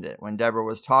mentioned it when Deborah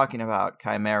was talking about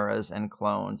chimeras and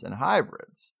clones and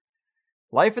hybrids.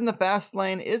 Life in the Fast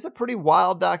Lane is a pretty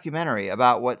wild documentary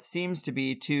about what seems to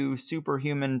be two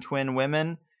superhuman twin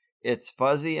women. It's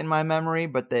fuzzy in my memory,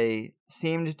 but they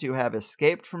seemed to have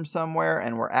escaped from somewhere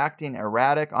and were acting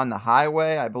erratic on the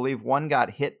highway. I believe one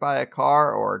got hit by a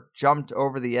car or jumped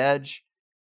over the edge.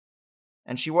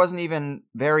 And she wasn't even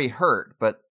very hurt,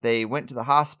 but they went to the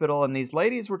hospital, and these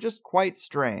ladies were just quite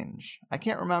strange. I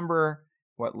can't remember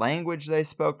what language they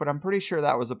spoke, but I'm pretty sure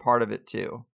that was a part of it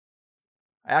too.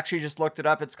 I actually just looked it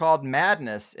up. It's called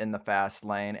Madness in the Fast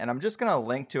Lane, and I'm just going to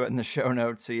link to it in the show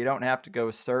notes so you don't have to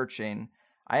go searching.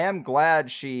 I am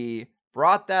glad she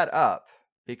brought that up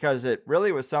because it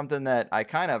really was something that I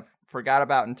kind of forgot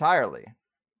about entirely.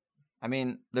 I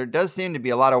mean, there does seem to be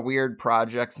a lot of weird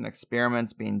projects and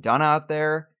experiments being done out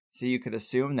there, so you could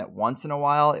assume that once in a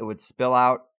while it would spill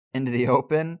out into the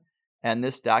open, and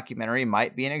this documentary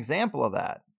might be an example of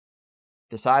that.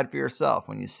 Decide for yourself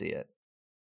when you see it.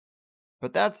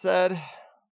 But that said,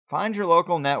 find your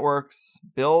local networks,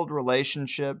 build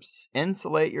relationships,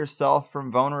 insulate yourself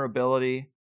from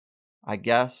vulnerability, I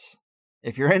guess.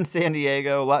 If you're in San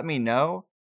Diego, let me know.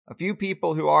 A few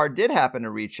people who did happen to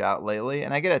reach out lately,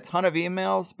 and I get a ton of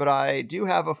emails, but I do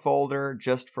have a folder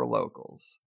just for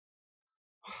locals.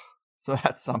 So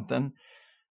that's something.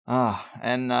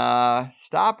 And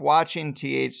stop watching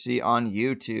THC on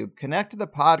YouTube. Connect to the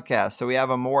podcast so we have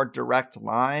a more direct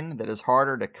line that is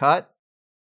harder to cut.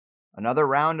 Another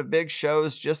round of big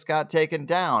shows just got taken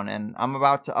down, and I'm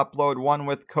about to upload one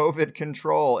with COVID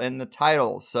control in the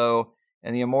title. So,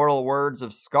 in the immortal words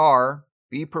of Scar,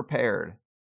 be prepared.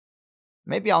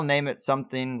 Maybe I'll name it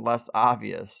something less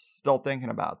obvious. Still thinking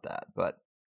about that, but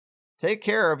take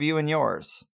care of you and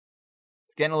yours.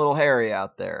 It's getting a little hairy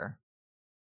out there.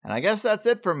 And I guess that's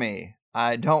it for me.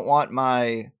 I don't want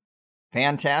my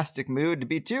fantastic mood to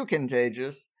be too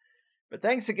contagious. But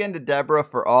thanks again to Deborah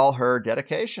for all her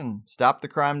dedication.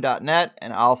 StopTheCrime.net,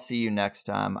 and I'll see you next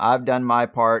time. I've done my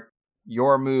part.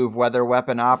 Your move, weather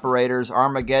weapon operators,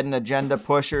 Armageddon agenda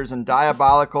pushers, and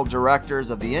diabolical directors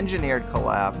of the engineered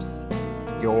collapse.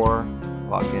 You're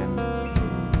fucking.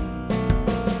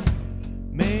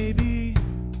 Maybe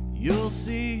you'll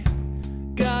see.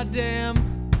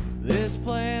 Goddamn, this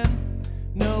plan.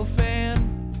 No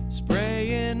fan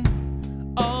spraying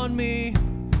on me.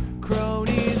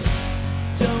 Cronies,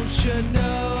 don't you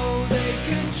know they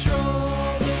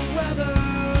control the weather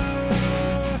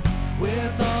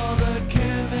with all the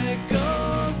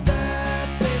chemicals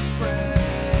that they spray?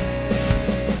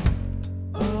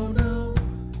 Oh no,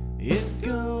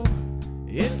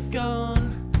 it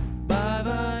gone,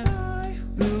 bye-bye.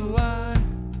 Who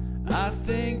I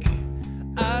think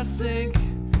I sink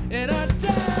and I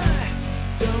die.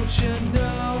 Don't you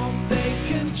know they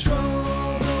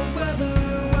control the weather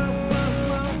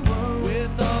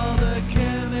with all the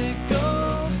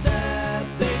chemicals that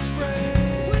they spray?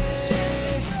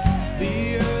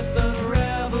 The earth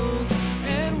unravels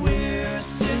and we're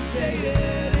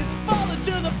sedated. It's falling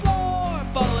to the floor,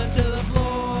 falling to the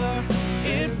floor.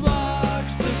 It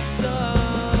blocks the sun.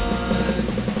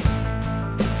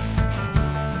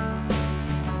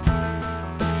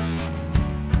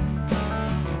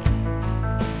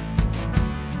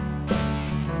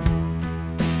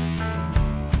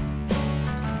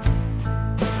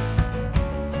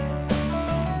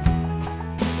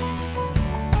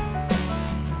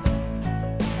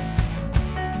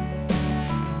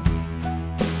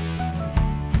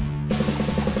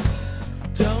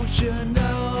 Don't you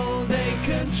know they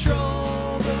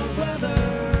control the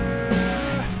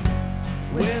weather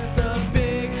with a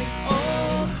big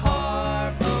old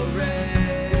harp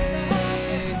array?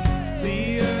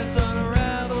 The earth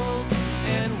unravels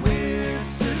and we're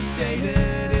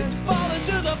sedated. It's falling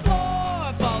to the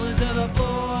floor, falling to the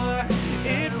floor.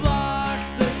 It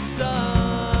blocks the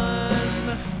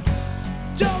sun.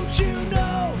 Don't you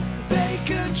know they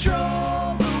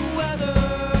control the weather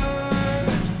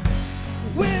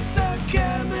with the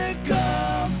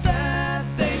chemicals that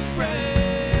they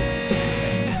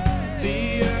spray?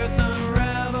 The earth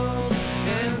unravels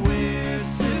and we're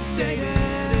sedated.